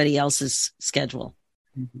everybody else's schedule.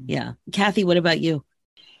 Mm-hmm. Yeah. Kathy, what about you?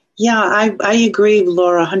 Yeah, I agree,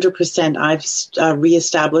 Laura, 100%. I've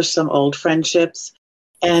reestablished some old friendships,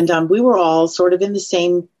 and we were all sort of in the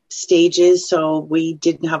same stages, so we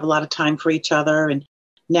didn't have a lot of time for each other. And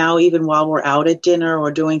now even while we're out at dinner or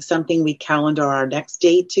doing something, we calendar our next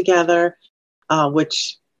date together.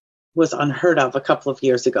 Which was unheard of a couple of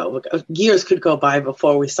years ago. Years could go by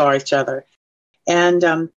before we saw each other. And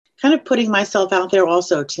kind of putting myself out there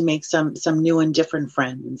also to make some new and different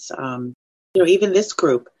friends. Even this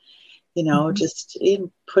group, just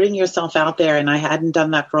putting yourself out there. And I hadn't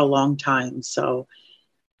done that for a long time. So,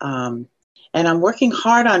 and I'm working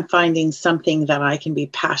hard on finding something that I can be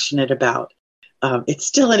passionate about. It's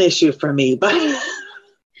still an issue for me, but.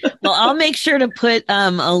 Well, I'll make sure to put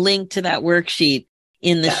a link to that worksheet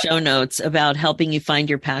in the show notes about helping you find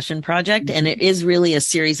your passion project. Mm-hmm. And it is really a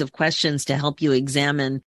series of questions to help you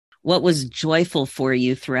examine what was joyful for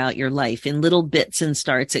you throughout your life in little bits and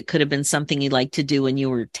starts. It could have been something you liked to do when you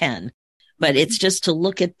were 10, but it's just to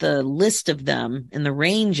look at the list of them and the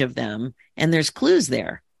range of them. And there's clues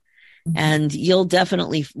there. Mm-hmm. And you'll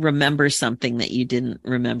definitely remember something that you didn't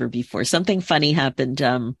remember before. Something funny happened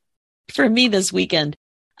for me this weekend.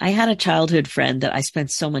 I had a childhood friend that I spent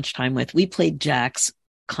so much time with. We played jacks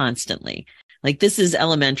constantly. Like, this is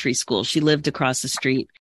elementary school. She lived across the street,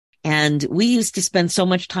 and we used to spend so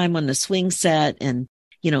much time on the swing set and,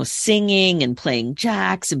 singing and playing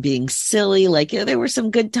jacks and being silly. Like, there were some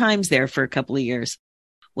good times there for a couple of years.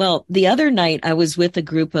 Well, the other night I was with a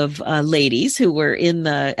group of ladies who were in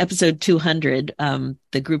the episode 200,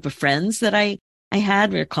 the group of friends that I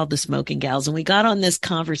had. We were called the Smoking Gals, and we got on this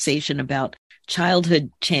conversation about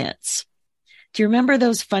childhood chants. Do you remember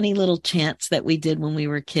those funny little chants that we did when we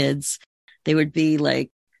were kids? They would be like,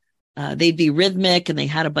 they'd be rhythmic, and they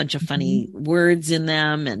had a bunch of funny words in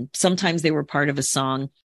them. And sometimes they were part of a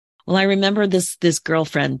song. Well, I remember this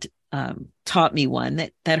girlfriend, taught me one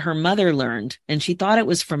that her mother learned, and she thought it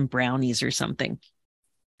was from Brownies or something.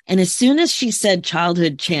 And as soon as she said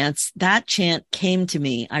childhood chants, that chant came to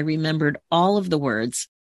me. I remembered all of the words.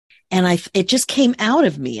 And it just came out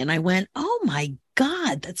of me, and I went, oh my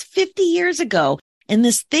God, that's 50 years ago. And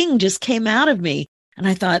this thing just came out of me. And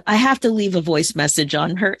I thought, I have to leave a voice message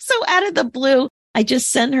on her. So out of the blue, I just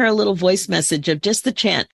sent her a little voice message of just the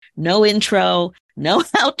chant. No intro, no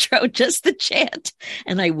outro, just the chant.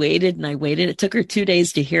 And I waited and I waited. It took her 2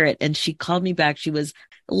 days to hear it. And she called me back. She was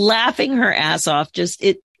laughing her ass off. Just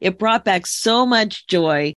it brought back so much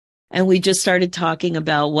joy. And we just started talking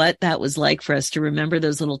about what that was like for us to remember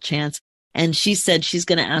those little chants. And she said she's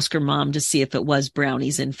going to ask her mom to see if it was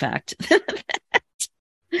Brownies, in fact,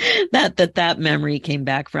 that memory came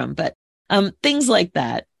back from. But things like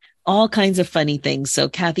that, all kinds of funny things. So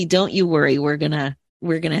Kathy, don't you worry. We're going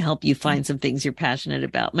to help you find some things you're passionate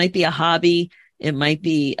about. Might be a hobby. It might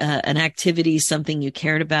be an activity, something you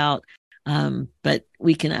cared about. But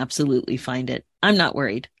we can absolutely find it. I'm not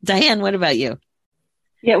worried. Diane, what about you?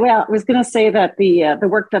 Yeah, well, I was going to say that the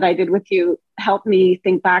work that I did with you helped me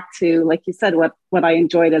think back to, like you said, what I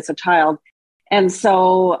enjoyed as a child. And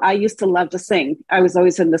so I used to love to sing. I was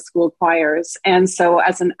always in the school choirs. And so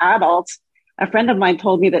as an adult, a friend of mine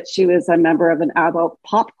told me that she was a member of an adult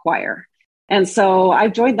pop choir. And so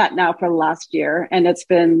I've joined that now for the last year, and it's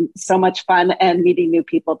been so much fun and meeting new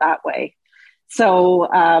people that way. So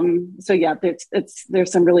yeah,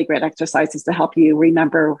 there's some really great exercises to help you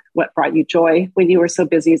remember what brought you joy when you were so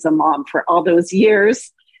busy as a mom for all those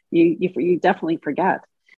years. You definitely forget.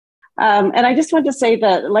 And I just want to say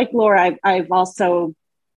that, like Laura, I've also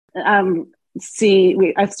I've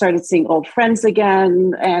started seeing old friends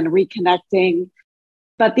again and reconnecting.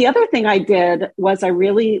 But the other thing I did was I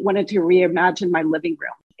really wanted to reimagine my living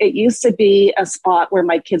room. It used to be a spot where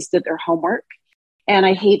my kids did their homework. And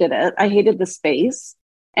I hated it. I hated the space.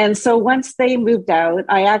 And so once they moved out,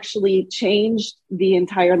 I actually changed the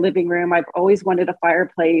entire living room. I've always wanted a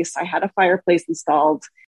fireplace. I had a fireplace installed.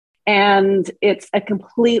 And it's a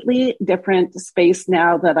completely different space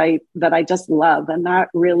now that I just love. And that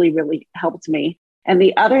really, really helped me. And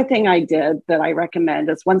the other thing I did that I recommend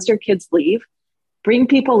is, once your kids leave, bring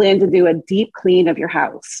people in to do a deep clean of your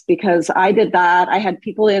house, because I did that. I had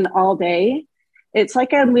people in all day. It's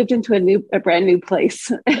like I moved into a brand new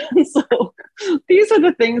place. And so these are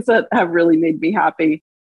the things that have really made me happy.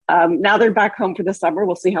 Now they're back home for the summer.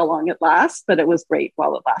 We'll see how long it lasts, but it was great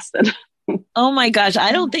while it lasted. Oh my gosh.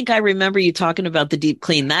 I don't think I remember you talking about the deep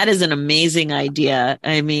clean. That is an amazing idea.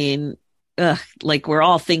 I mean, like, we're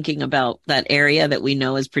all thinking about that area that we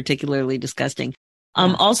know is particularly disgusting.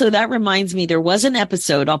 Also, that reminds me, there was an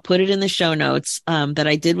episode, I'll put it in the show notes, that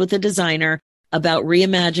I did with a designer about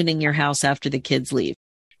reimagining your house after the kids leave.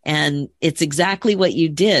 And it's exactly what you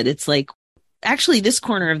did. It's like, actually, this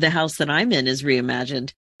corner of the house that I'm in is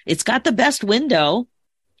reimagined. It's got the best window,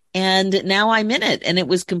 and now I'm in it, and it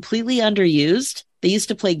was completely underused. They used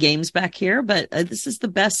to play games back here, but this is the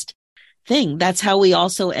best thing. That's how we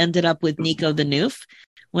also ended up with Nico the Noof.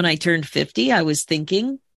 When I turned 50, I was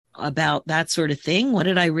thinking about that sort of thing. What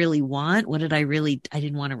did I really want? I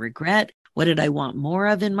didn't want to regret? What did I want more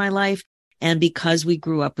of in my life? And because we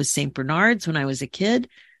grew up with St. Bernards when I was a kid,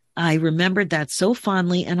 I remembered that so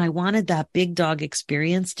fondly, and I wanted that big dog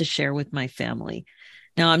experience to share with my family.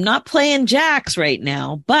 Now, I'm not playing jacks right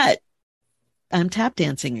now, but I'm tap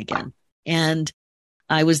dancing again. And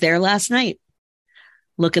I was there last night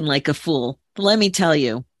looking like a fool. But let me tell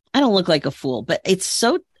you, I don't look like a fool, but it's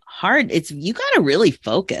so hard. You got to really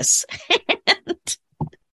focus.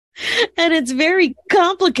 And it's very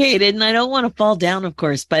complicated, and I don't want to fall down, of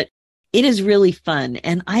course, but it is really fun.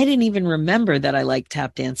 And I didn't even remember that I liked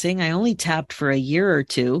tap dancing. I only tapped for a year or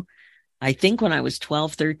two, I think when I was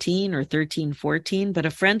 12, 13 or 13, 14, but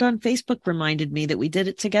a friend on Facebook reminded me that we did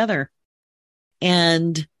it together.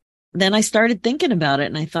 And then I started thinking about it,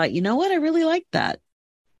 and I thought, you know what? I really like that.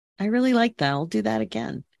 I really like that. I'll do that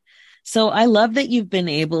again. So I love that you've been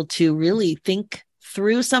able to really think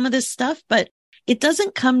through some of this stuff, but it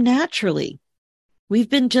doesn't come naturally. We've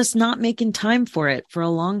been just not making time for it for a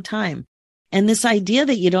long time. And this idea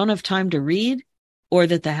that you don't have time to read, or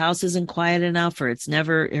that the house isn't quiet enough, or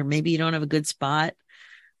maybe you don't have a good spot,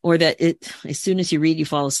 or that as soon as you read, you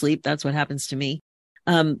fall asleep. That's what happens to me.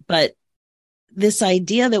 But this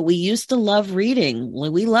idea that we used to love reading,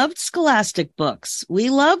 we loved scholastic books. We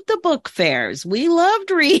loved the book fairs. We loved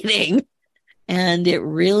reading. And it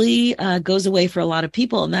really goes away for a lot of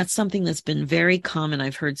people. And that's something that's been very common.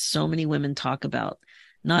 I've heard so many women talk about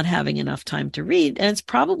not having enough time to read. And it's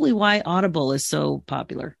probably why Audible is so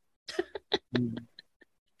popular.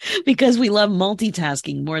 Because we love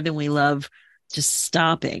multitasking more than we love just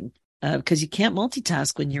stopping. Because you can't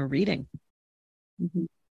multitask when you're reading. Mm-hmm.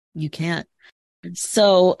 You can't.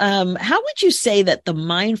 So how would you say that the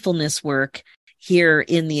mindfulness work here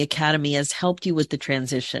in the Academy has helped you with the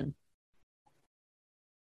transition?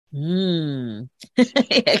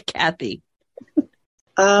 Kathy.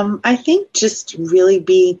 I think just really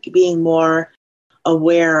being more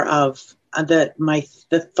aware of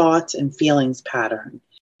the thoughts and feelings pattern,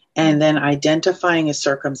 and then identifying a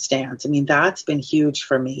circumstance. I mean, that's been huge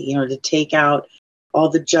for me, to take out all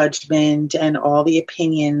the judgment and all the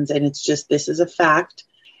opinions, and it's just, this is a fact,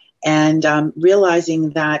 and realizing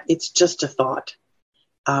that it's just a thought,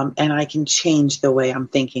 and I can change the way I'm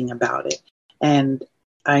thinking about it. And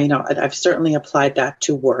I've certainly applied that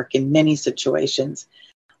to work in many situations.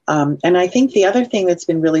 And I think the other thing that's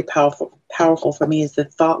been really powerful for me is the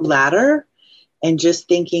thought ladder, and just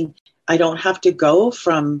thinking I don't have to go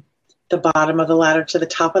from the bottom of the ladder to the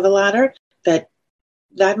top of the ladder.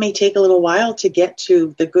 That may take a little while to get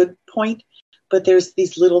to the good point, but there's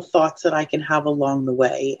these little thoughts that I can have along the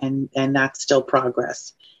way, and that's still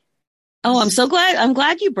progress. Oh, I'm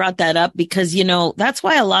glad you brought that up, because, that's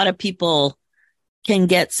why a lot of people can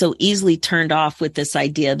get so easily turned off with this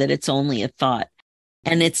idea that it's only a thought.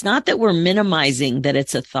 And it's not that we're minimizing that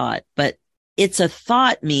it's a thought, but it's a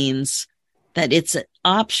thought means that it's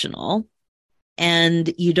optional,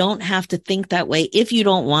 and you don't have to think that way if you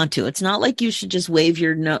don't want to. It's not like you should just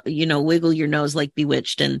wiggle your nose like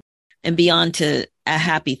Bewitched and be on to a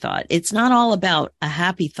happy thought. It's not all about a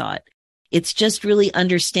happy thought. It's just really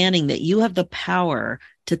understanding that you have the power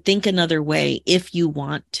to think another way if you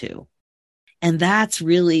want to. And that's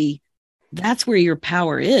where your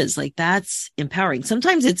power is. Like, that's empowering.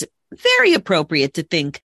 Sometimes it's very appropriate to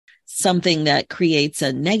think something that creates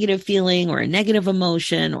a negative feeling or a negative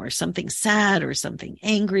emotion or something sad or something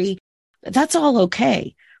angry. That's all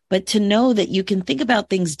okay. But to know that you can think about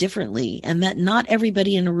things differently, and that not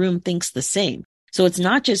everybody in a room thinks the same. So it's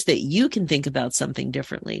not just that you can think about something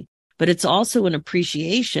differently, but it's also an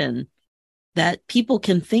appreciation that people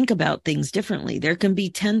can think about things differently. There can be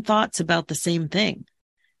 10 thoughts about the same thing.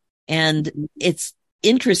 And it's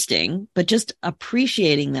interesting, but just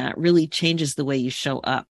appreciating that really changes the way you show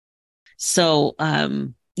up. So,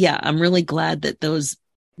 I'm really glad that those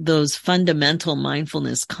fundamental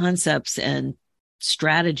mindfulness concepts and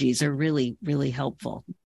strategies are really, really helpful.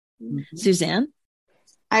 Mm-hmm. Suzanne?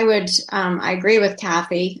 I agree with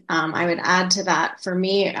Kathy. I would add to that, for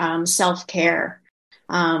me, self-care.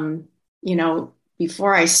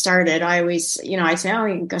 Before I started, I always, I say,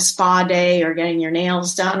 a spa day or getting your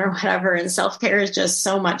nails done or whatever. And self-care is just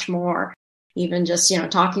so much more. Even just,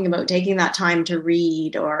 talking about taking that time to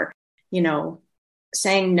read, or,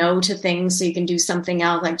 saying no to things so you can do something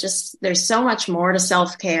else. Like, just, there's so much more to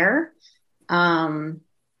self-care that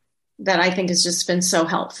I think has just been so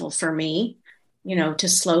helpful for me, to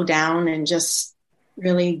slow down and just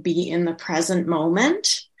really be in the present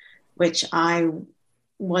moment, which I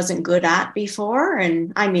wasn't good at before.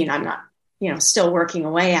 And I mean, I'm not, still working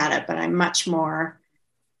away at it, but I'm much more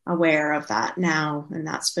aware of that now. And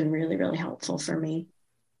that's been really, really helpful for me.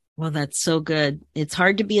 Well, that's so good. It's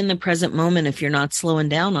hard to be in the present moment if you're not slowing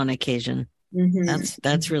down on occasion. Mm-hmm.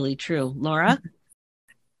 That's really true. Laura?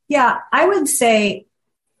 Yeah, I would say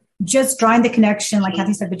just drawing the connection, like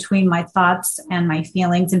Kathy said, between my thoughts and my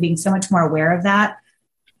feelings and being so much more aware of that,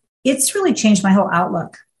 it's really changed my whole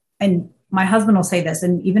outlook. And my husband will say this,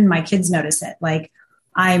 and even my kids notice it. Like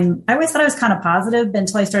I always thought I was kind of positive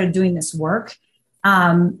until I started doing this work.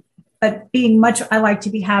 But I like to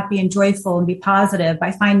be happy and joyful and be positive.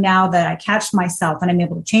 I find now that I catch myself and I'm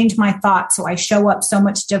able to change my thoughts. So I show up so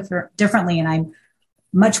much differently, and I'm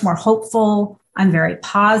much more hopeful. I'm very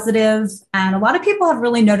positive. And a lot of people have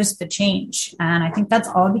really noticed the change. And I think that's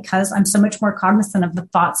all because I'm so much more cognizant of the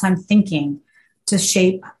thoughts I'm thinking to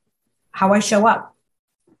shape how I show up.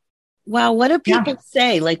 Wow. What do people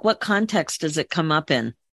say? Like, what context does it come up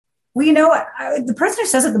in? Well, the person who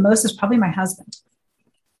says it the most is probably my husband.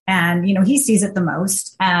 And, he sees it the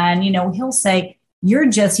most. And, he'll say,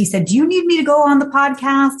 he said, do you need me to go on the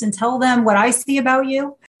podcast and tell them what I see about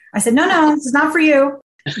you? I said, no, this is not for you.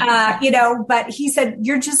 But he said,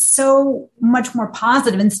 you're just so much more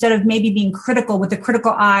positive instead of maybe being critical with a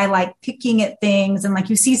critical eye, like picking at things. And like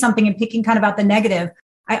you see something and picking kind of out the negative.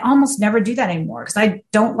 I almost never do that anymore because I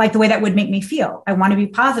don't like the way that would make me feel. I want to be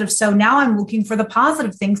positive. So now I'm looking for the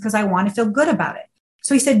positive things because I want to feel good about it.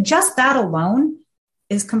 So he said, just that alone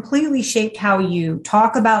is completely shaped how you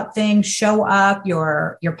talk about things, show up,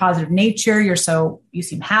 your positive nature. You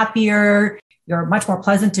seem happier. You're much more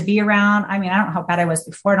pleasant to be around. I mean, I don't know how bad I was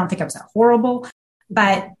before. I don't think I was that horrible,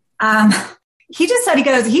 but he just said,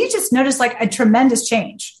 he just noticed like a tremendous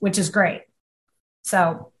change, which is great.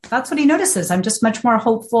 So that's what he notices. I'm just much more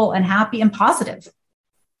hopeful and happy and positive.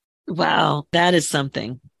 Wow. That is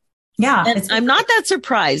something. Yeah. And I'm not that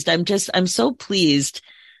surprised. I'm so pleased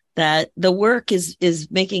that the work is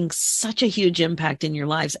making such a huge impact in your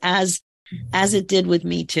lives as it did with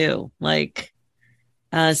me too. Like,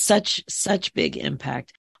 such big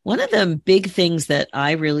impact. One of the big things that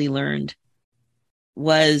I really learned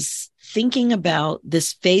was thinking about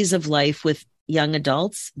this phase of life with young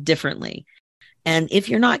adults differently. And if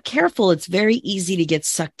you're not careful, it's very easy to get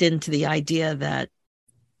sucked into the idea that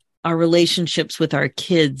our relationships with our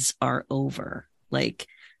kids are over. Like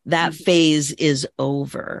that phase is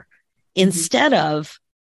over. Instead of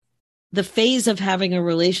the phase of having a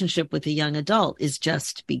relationship with a young adult is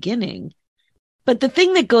just beginning. But the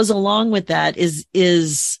thing that goes along with that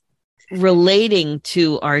is relating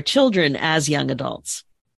to our children as young adults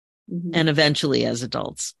and eventually as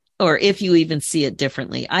adults, or if you even see it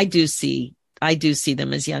differently. I do see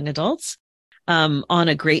them as young adults, on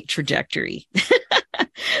a great trajectory.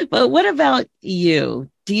 But what about you?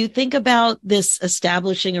 Do you think about this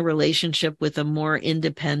establishing a relationship with a more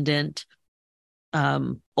independent,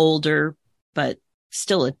 older, but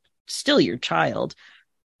still your child,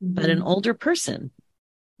 but an older person?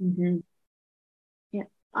 Mm-hmm. Yeah,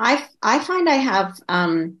 I find I have,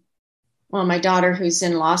 my daughter who's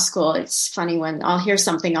in law school, it's funny when I'll hear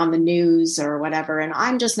something on the news or whatever, and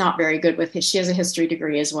I'm just not very good with it. She has a history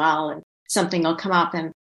degree as well, and something will come up,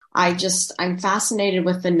 and I'm fascinated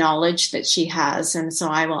with the knowledge that she has. And so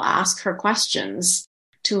I will ask her questions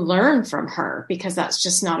to learn from her because that's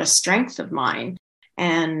just not a strength of mine.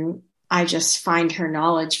 And I just find her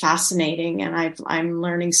knowledge fascinating, and I'm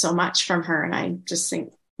learning so much from her. And I just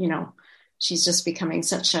think, she's just becoming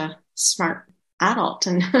such a smart adult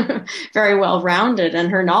and very well-rounded,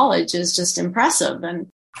 and her knowledge is just impressive. And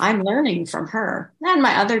I'm learning from her. And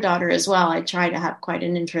my other daughter as well. I try to have quite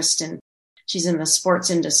an interest she's in the sports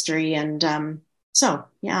industry. And I'm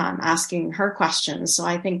asking her questions. So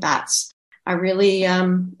I think that's a really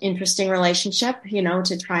interesting relationship,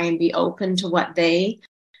 to try and be open to what they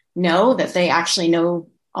know, that they actually know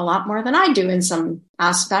a lot more than I do in some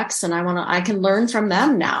aspects. And I can learn from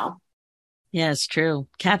them now. Yes, true.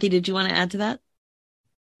 Kathy, did you want to add to that?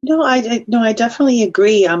 No, I definitely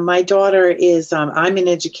agree. My daughter is, I'm in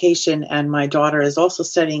education, and my daughter is also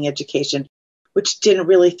studying education, which didn't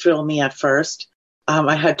really thrill me at first.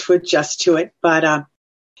 I had to adjust to it. But,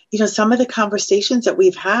 some of the conversations that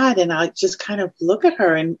we've had, and I just kind of look at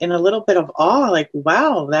her in a little bit of awe, like,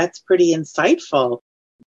 wow, that's pretty insightful.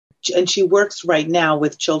 And she works right now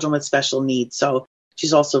with children with special needs. So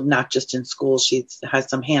she's also not just in school. She has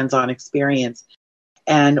some hands-on experience.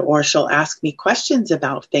 Or she'll ask me questions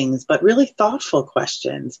about things, but really thoughtful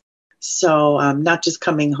questions. So not just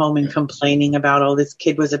coming home and complaining about, oh, this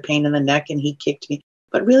kid was a pain in the neck and he kicked me,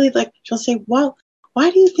 but really like she'll say, well, why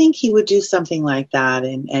do you think he would do something like that?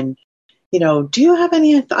 And do you have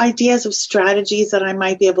any ideas of strategies that I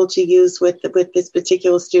might be able to use with this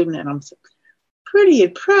particular student? And I'm pretty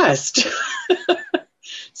impressed.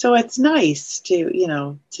 So it's nice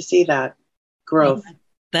to see that growth.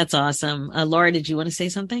 That's awesome. Laura, did you want to say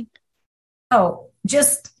something? Oh,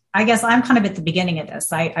 I guess I'm kind of at the beginning of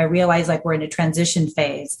this. I realize like we're in a transition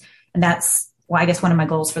phase, and that's, well, I guess one of my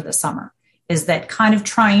goals for the summer is that kind of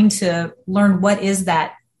trying to learn what is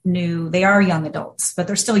that new, they are young adults, but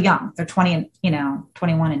they're still young. They're 20 and,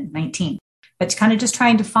 21 and 19, but kind of just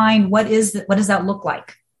trying to find what does that look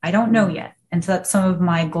like? I don't know yet. And so that's some of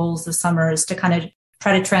my goals this summer is to kind of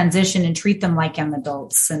try to transition and treat them like young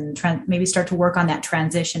adults and maybe start to work on that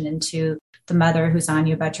transition into the mother who's on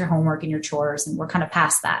you about your homework and your chores. And we're kind of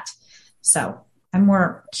past that. So I'm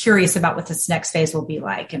more curious about what this next phase will be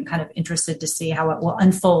like and kind of interested to see how it will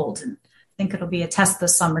unfold. And I think it'll be a test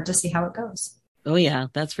this summer to see how it goes. Oh, yeah,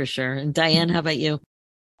 that's for sure. And Diane, how about you?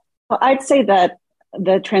 Well, I'd say that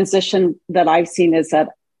the transition that I've seen is that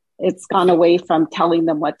it's gone away from telling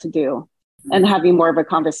them what to do and having more of a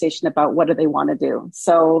conversation about what do they want to do.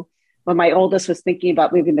 So when my oldest was thinking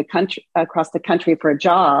about moving across the country for a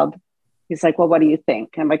job, he's like, well, what do you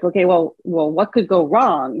think? I'm like, okay, well, what could go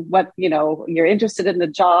wrong? You're interested in the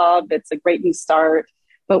job. It's a great new start.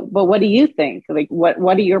 But what do you think? Like, what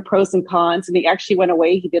are your pros and cons? And he actually went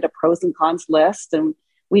away. He did a pros and cons list and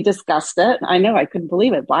we discussed it. I know, I couldn't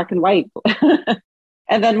believe it, black and white.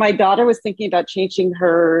 And then my daughter was thinking about changing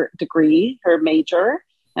her degree, her major.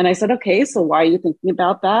 And I said, okay, so why are you thinking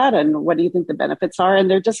about that? And what do you think the benefits are? And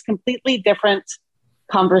they're just completely different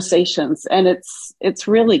conversations. And it's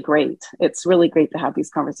really great. It's really great to have these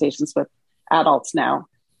conversations with adults now.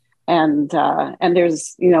 And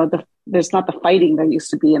there's, there's not the fighting there used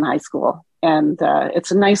to be in high school. And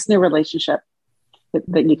it's a nice new relationship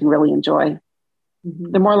that you can really enjoy.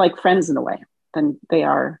 They're more like friends in a way than they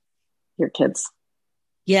are your kids.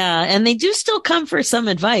 Yeah. And they do still come for some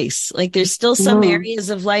advice. Like there's still some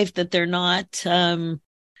areas of life that they're not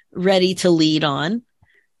ready to lead on.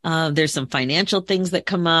 There's some financial things that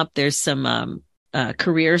come up. There's some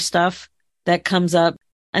career stuff that comes up.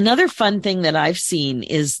 Another fun thing that I've seen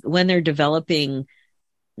is when they're developing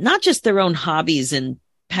not just their own hobbies and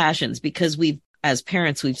passions, because as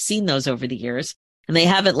parents, we've seen those over the years and they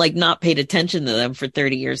haven't not paid attention to them for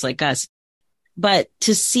 30 years like us. But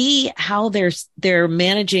to see how they're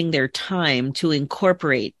managing their time to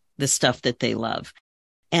incorporate the stuff that they love.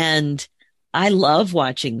 And I love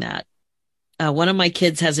watching that. One of my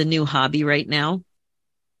kids has a new hobby right now,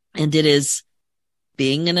 and it is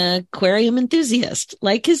being an aquarium enthusiast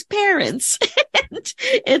like his parents. And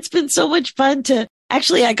it's been so much fun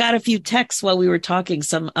actually, I got a few texts while we were talking,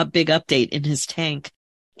 a big update in his tank.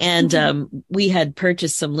 And we had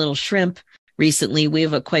purchased some little shrimp recently. We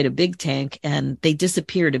have quite a big tank and they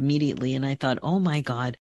disappeared immediately. And I thought, oh my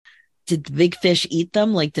God, did the big fish eat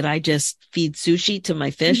them? Did I just feed sushi to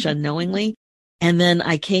my fish unknowingly? And then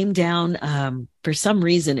I came down, for some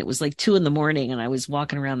reason, it was 2 a.m. and I was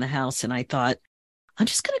walking around the house and I thought, I'm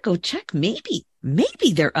just going to go check. Maybe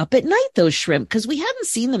they're up at night, those shrimp, because we hadn't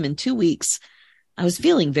seen them in 2 weeks. I was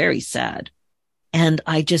feeling very sad. And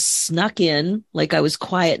I just snuck in, I was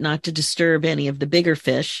quiet not to disturb any of the bigger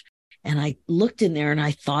fish. And I looked in there and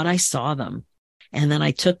I thought I saw them. And then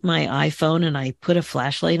I took my iPhone and I put a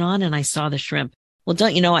flashlight on and I saw the shrimp. Well,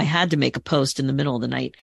 don't you know, I had to make a post in the middle of the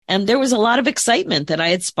night. And there was a lot of excitement that I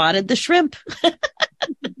had spotted the shrimp.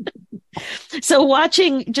 So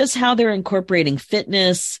watching just how they're incorporating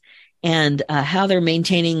fitness and how they're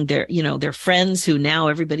maintaining their friends who now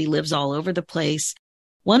everybody lives all over the place.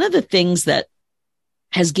 One of the things that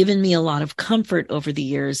has given me a lot of comfort over the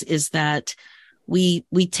years is that we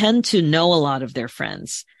tend to know a lot of their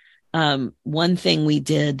friends. One thing we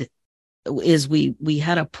did is we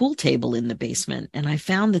had a pool table in the basement, and I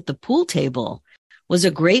found that the pool table was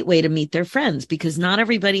a great way to meet their friends because not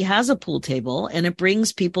everybody has a pool table and it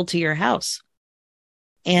brings people to your house.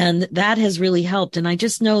 And that has really helped. And I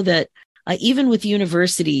just know that even with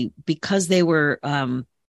university, because they were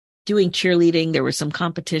doing cheerleading, there were some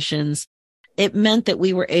competitions. It meant that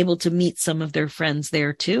we were able to meet some of their friends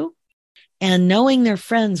there too. And knowing their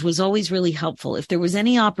friends was always really helpful. If there was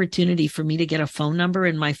any opportunity for me to get a phone number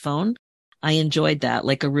in my phone, I enjoyed that.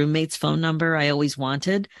 Like a roommate's phone number, I always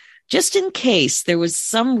wanted, just in case there was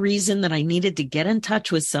some reason that I needed to get in touch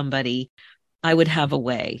with somebody, I would have a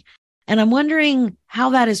way. And I'm wondering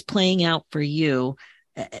how that is playing out for you.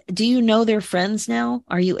 Do you know their friends now?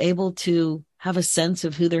 Are you able to have a sense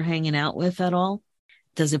of who they're hanging out with at all?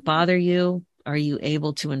 Does it bother you? Are you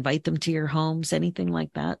able to invite them to your homes? Anything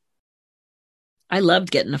like that? I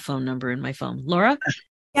loved getting a phone number in my phone. Laura?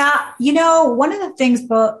 Yeah. One of the things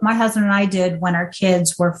both my husband and I did when our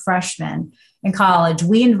kids were freshmen in college,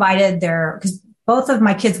 we invited because both of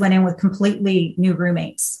my kids went in with completely new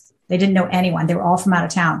roommates. They didn't know anyone. They were all from out of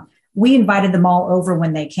town. We invited them all over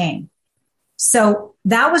when they came. So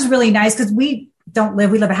that was really nice because we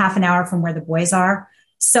live a half an hour from where the boys are.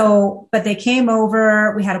 So, but they came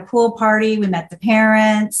over, we had a pool party, we met the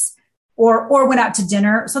parents or went out to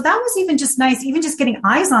dinner. So that was even just nice, even just getting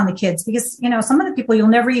eyes on the kids because, some of the people you'll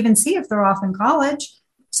never even see if they're off in college.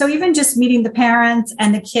 So even just meeting the parents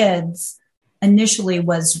and the kids initially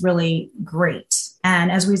was really great.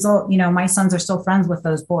 And as a result, my sons are still friends with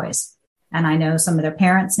those boys. And I know some of their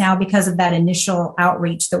parents now because of that initial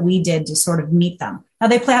outreach that we did to sort of meet them. Now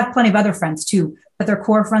they have plenty of other friends too, but their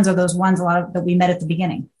core friends are those ones that we met at the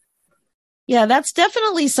beginning. Yeah, that's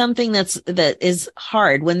definitely something that is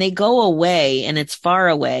hard when they go away and it's far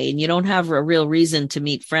away and you don't have a real reason to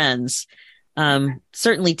meet friends.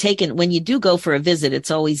 Certainly when you do go for a visit,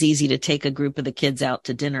 it's always easy to take a group of the kids out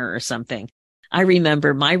to dinner or something. I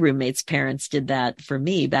remember my roommate's parents did that for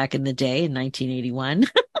me back in the day in 1981.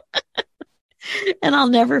 And I'll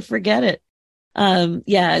never forget it.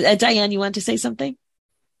 Diane, you want to say something?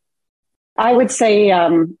 I would say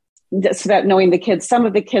just about knowing the kids. Some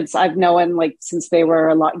of the kids I've known since they were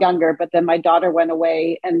a lot younger, but then my daughter went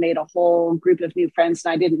away and made a whole group of new friends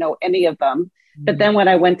and I didn't know any of them. Mm-hmm. But then when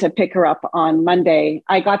I went to pick her up on Monday,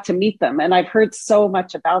 I got to meet them and I've heard so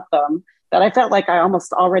much about them that I felt like I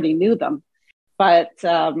almost already knew them. But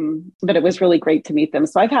it was really great to meet them.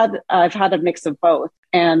 So I've had a mix of both.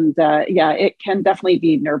 And it can definitely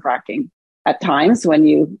be nerve-wracking at times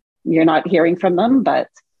when you're not hearing from them, but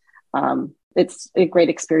it's a great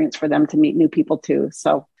experience for them to meet new people too.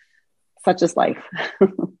 So such is life.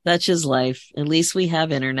 Such is life. At least we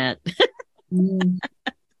have internet.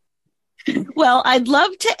 Well, I'd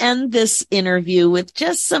love to end this interview with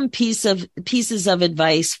just some pieces of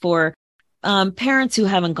advice for parents who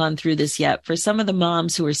haven't gone through this yet, for some of the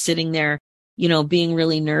moms who are sitting there, being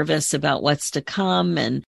really nervous about what's to come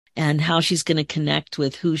and how she's going to connect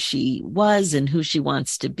with who she was and who she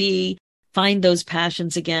wants to be, find those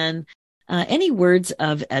passions again. Any words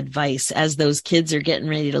of advice as those kids are getting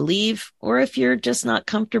ready to leave, or if you're just not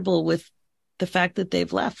comfortable with the fact that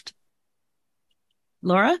they've left?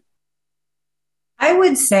 Laura? I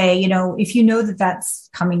would say, if you know that that's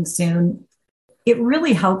coming soon, it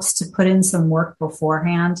really helps to put in some work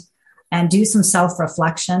beforehand and do some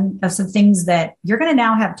self-reflection of some things that you're going to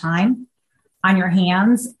now have time on your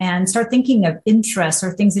hands and start thinking of interests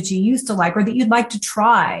or things that you used to like or that you'd like to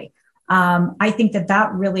try. I think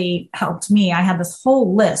that really helped me. I had this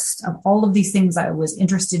whole list of all of these things I was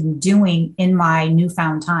interested in doing in my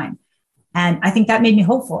newfound time. And I think that made me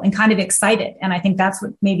hopeful and kind of excited. And I think that's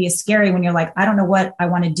what maybe is scary when you're like, I don't know what I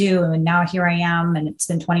want to do. And now here I am. And it's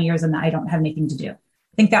been 20 years and I don't have anything to do.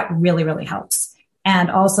 I think that really, really helps.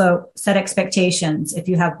 And also set expectations if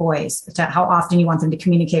you have boys to how often you want them to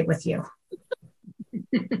communicate with you.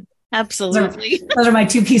 Absolutely. Those are my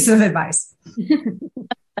two pieces of advice.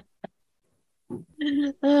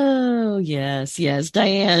 Oh, yes.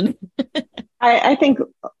 Diane. I think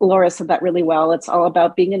Laura said that really well. It's all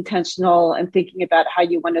about being intentional and thinking about how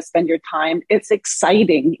you want to spend your time. It's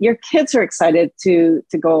exciting. Your kids are excited to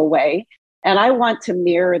go away. And I want to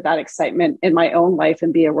mirror that excitement in my own life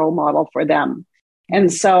and be a role model for them.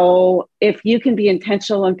 And so if you can be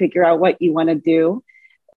intentional and figure out what you want to do,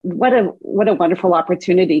 what a wonderful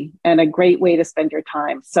opportunity and a great way to spend your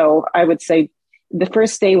time. So I would say the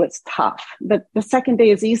first day was tough, but the second day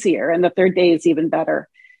is easier and the third day is even better.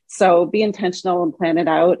 So be intentional and plan it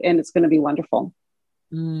out, and it's going to be wonderful.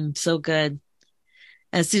 So good.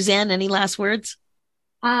 Suzanne, any last words?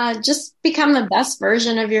 Just become the best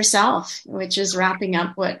version of yourself, which is wrapping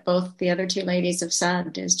up what both the other two ladies have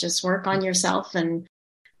said, is just work on yourself. And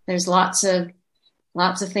there's lots of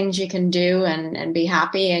things you can do and be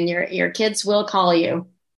happy, and your kids will call you.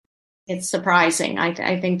 It's surprising.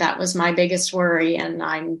 I think that was my biggest worry, and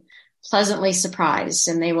I'm pleasantly surprised,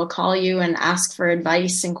 and they will call you and ask for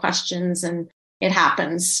advice and questions, and it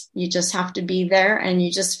happens. You just have to be there, and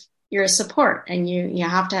you're a support, and you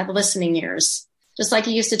have to have listening ears. Just like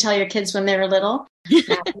you used to tell your kids when they were little, we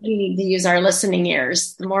need to use our listening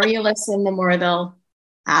ears. The more you listen, the more they'll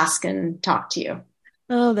ask and talk to you.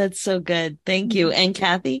 Oh, that's so good. Thank you. And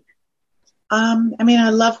Kathy? I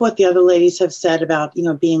love what the other ladies have said about,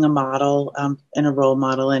 being a model and a role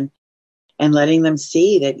model and letting them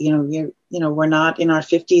see that, we're not in our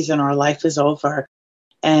 50s and our life is over,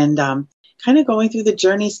 and kind of going through the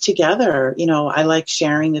journeys together. I like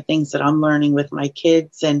sharing the things that I'm learning with my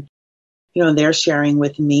kids, and, they're sharing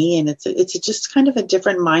with me. And it's just kind of a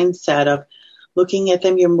different mindset of looking at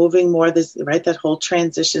them. You're moving more that whole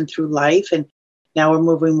transition through life. And now we're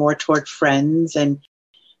moving more toward friends and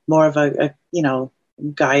more of a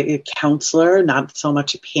guided counselor, not so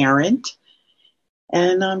much a parent.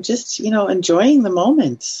 And I'm just, enjoying the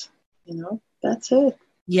moments. That's it.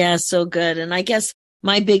 Yeah, so good. And I guess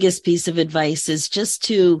my biggest piece of advice is just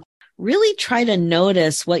to really try to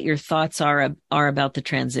notice what your thoughts are about the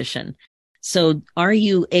transition. So are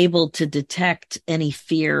you able to detect any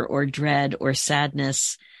fear or dread or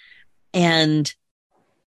sadness? And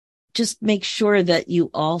just make sure that you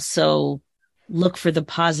also look for the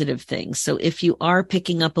positive things. So if you are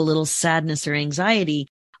picking up a little sadness or anxiety,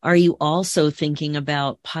 are you also thinking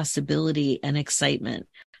about possibility and excitement?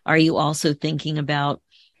 Are you also thinking about,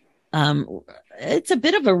 it's a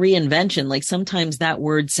bit of a reinvention. Like sometimes that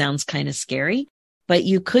word sounds kind of scary, but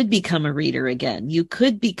you could become a reader again. You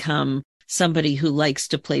could become somebody who likes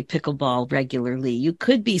to play pickleball regularly. You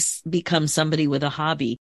could become somebody with a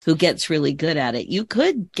hobby who gets really good at it. You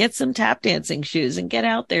could get some tap dancing shoes and get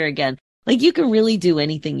out there again. Like you can really do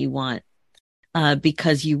anything you want,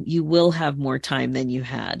 because you will have more time than you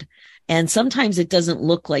had. And sometimes it doesn't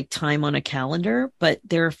look like time on a calendar, but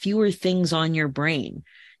there are fewer things on your brain.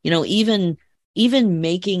 Even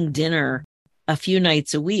making dinner a few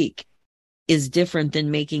nights a week is different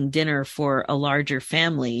than making dinner for a larger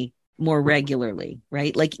family more regularly,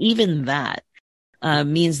 right? Like even that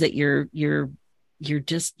means that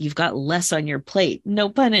you've got less on your plate. No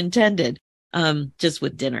pun intended. Just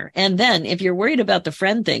with dinner. And then if you're worried about the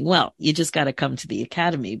friend thing, well, you just got to come to the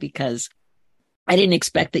academy, because I didn't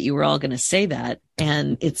expect that you were all going to say that.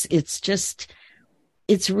 And it's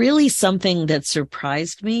really something that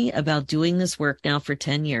surprised me about doing this work now for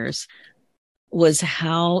 10 years was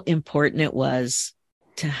how important it was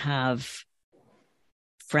to have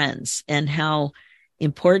friends, and how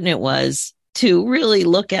important it was to really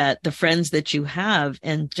look at the friends that you have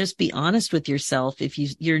and just be honest with yourself if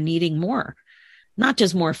you're needing more, not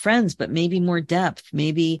just more friends, but maybe more depth,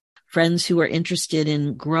 maybe friends who are interested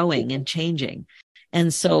in growing and changing.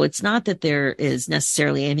 And so it's not that there is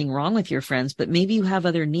necessarily anything wrong with your friends, but maybe you have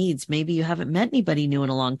other needs. Maybe you haven't met anybody new in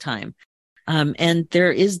a long time. And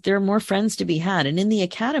there are more friends to be had. And in the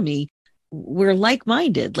academy, we're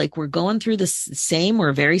like-minded, like we're going through the same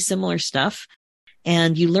or very similar stuff.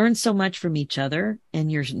 And you learn so much from each other,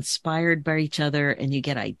 and you're inspired by each other, and you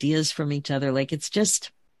get ideas from each other. Like it's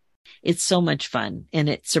so much fun, and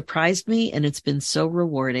it surprised me, and it's been so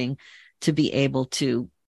rewarding to be able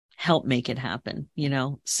to help make it happen.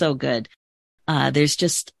 So good. There's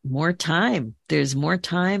just more time. There's more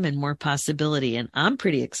time and more possibility, and I'm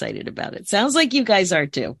pretty excited about it. Sounds like you guys are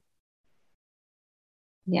too.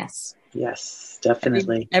 Yes. Yes,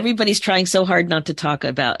 definitely. Everybody's trying so hard not to talk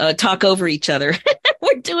over each other.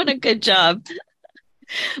 We're doing a good job.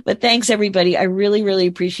 But thanks, everybody. I really, really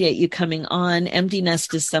appreciate you coming on. Empty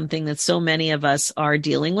nest is something that so many of us are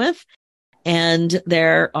dealing with. And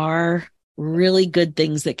there are really good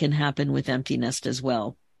things that can happen with empty nest as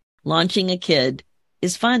well. Launching a kid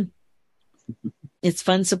is fun. It's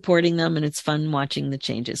fun supporting them, and it's fun watching the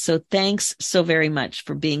changes. So thanks so very much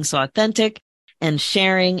for being so authentic and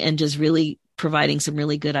sharing and just really providing some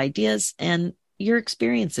really good ideas and your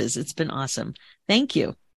experiences. It's been awesome. Thank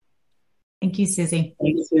you. Thank you, Susie.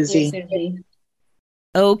 Thanks, Susie. Thank you, Susie.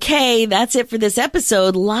 Okay, that's it for this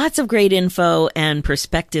episode. Lots of great info and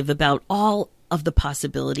perspective about all of the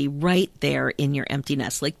possibility right there in your empty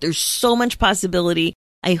nest. Like there's so much possibility.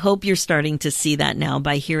 I hope you're starting to see that now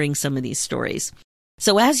by hearing some of these stories.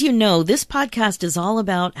 So as you know, this podcast is all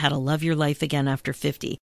about how to love your life again after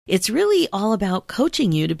 50. It's really all about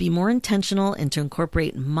coaching you to be more intentional and to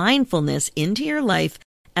incorporate mindfulness into your life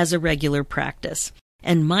as a regular practice.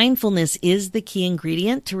 And mindfulness is the key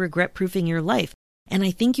ingredient to regret-proofing your life. And I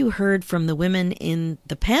think you heard from the women in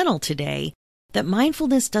the panel today that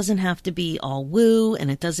mindfulness doesn't have to be all woo, and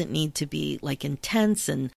it doesn't need to be like intense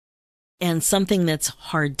and something that's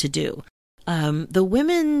hard to do. The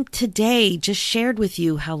women today just shared with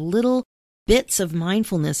you how little bits of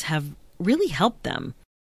mindfulness have really helped them.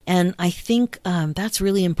 And I think that's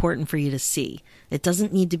really important for you to see. It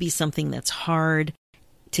doesn't need to be something that's hard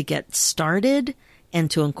to get started and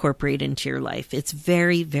to incorporate into your life. It's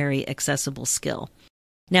very, very accessible skill.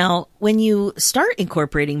 Now, when you start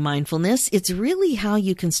incorporating mindfulness, it's really how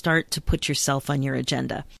you can start to put yourself on your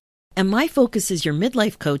agenda. And my focus as your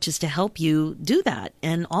midlife coach is to help you do that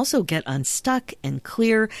and also get unstuck and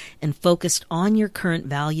clear and focused on your current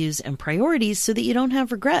values and priorities so that you don't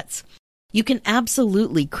have regrets. You can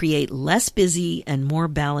absolutely create less busy and more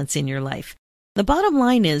balance in your life. The bottom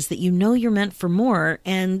line is that you know you're meant for more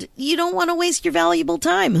and you don't want to waste your valuable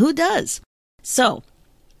time. Who does? So,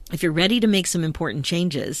 if you're ready to make some important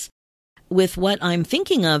changes with what I'm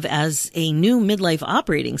thinking of as a new midlife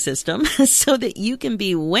operating system so that you can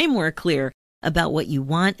be way more clear about what you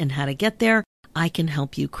want and how to get there, I can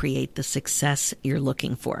help you create the success you're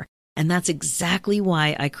looking for. And that's exactly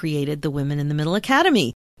why I created the Women in the Middle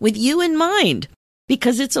Academy, with you in mind,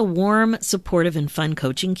 because it's a warm, supportive, and fun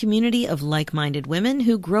coaching community of like-minded women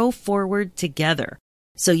who grow forward together,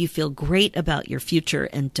 so you feel great about your future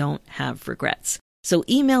and don't have regrets. So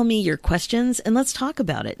email me your questions and let's talk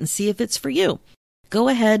about it and see if it's for you. Go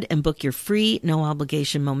ahead and book your free,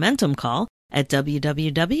 no-obligation momentum call at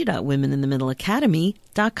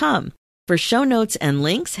www.womeninthemiddleacademy.com. For show notes and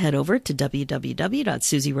links, head over to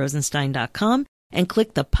www.susierosenstein.com and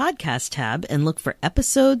click the podcast tab and look for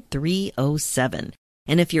episode 307.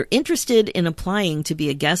 And if you're interested in applying to be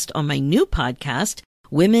a guest on my new podcast,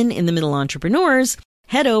 Women in the Middle Entrepreneurs,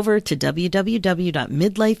 head over to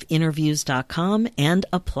www.midlifeinterviews.com and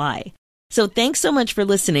apply. So thanks so much for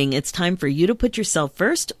listening. It's time for you to put yourself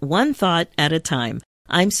first, one thought at a time.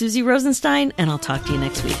 I'm Susie Rosenstein, and I'll talk to you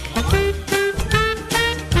next week.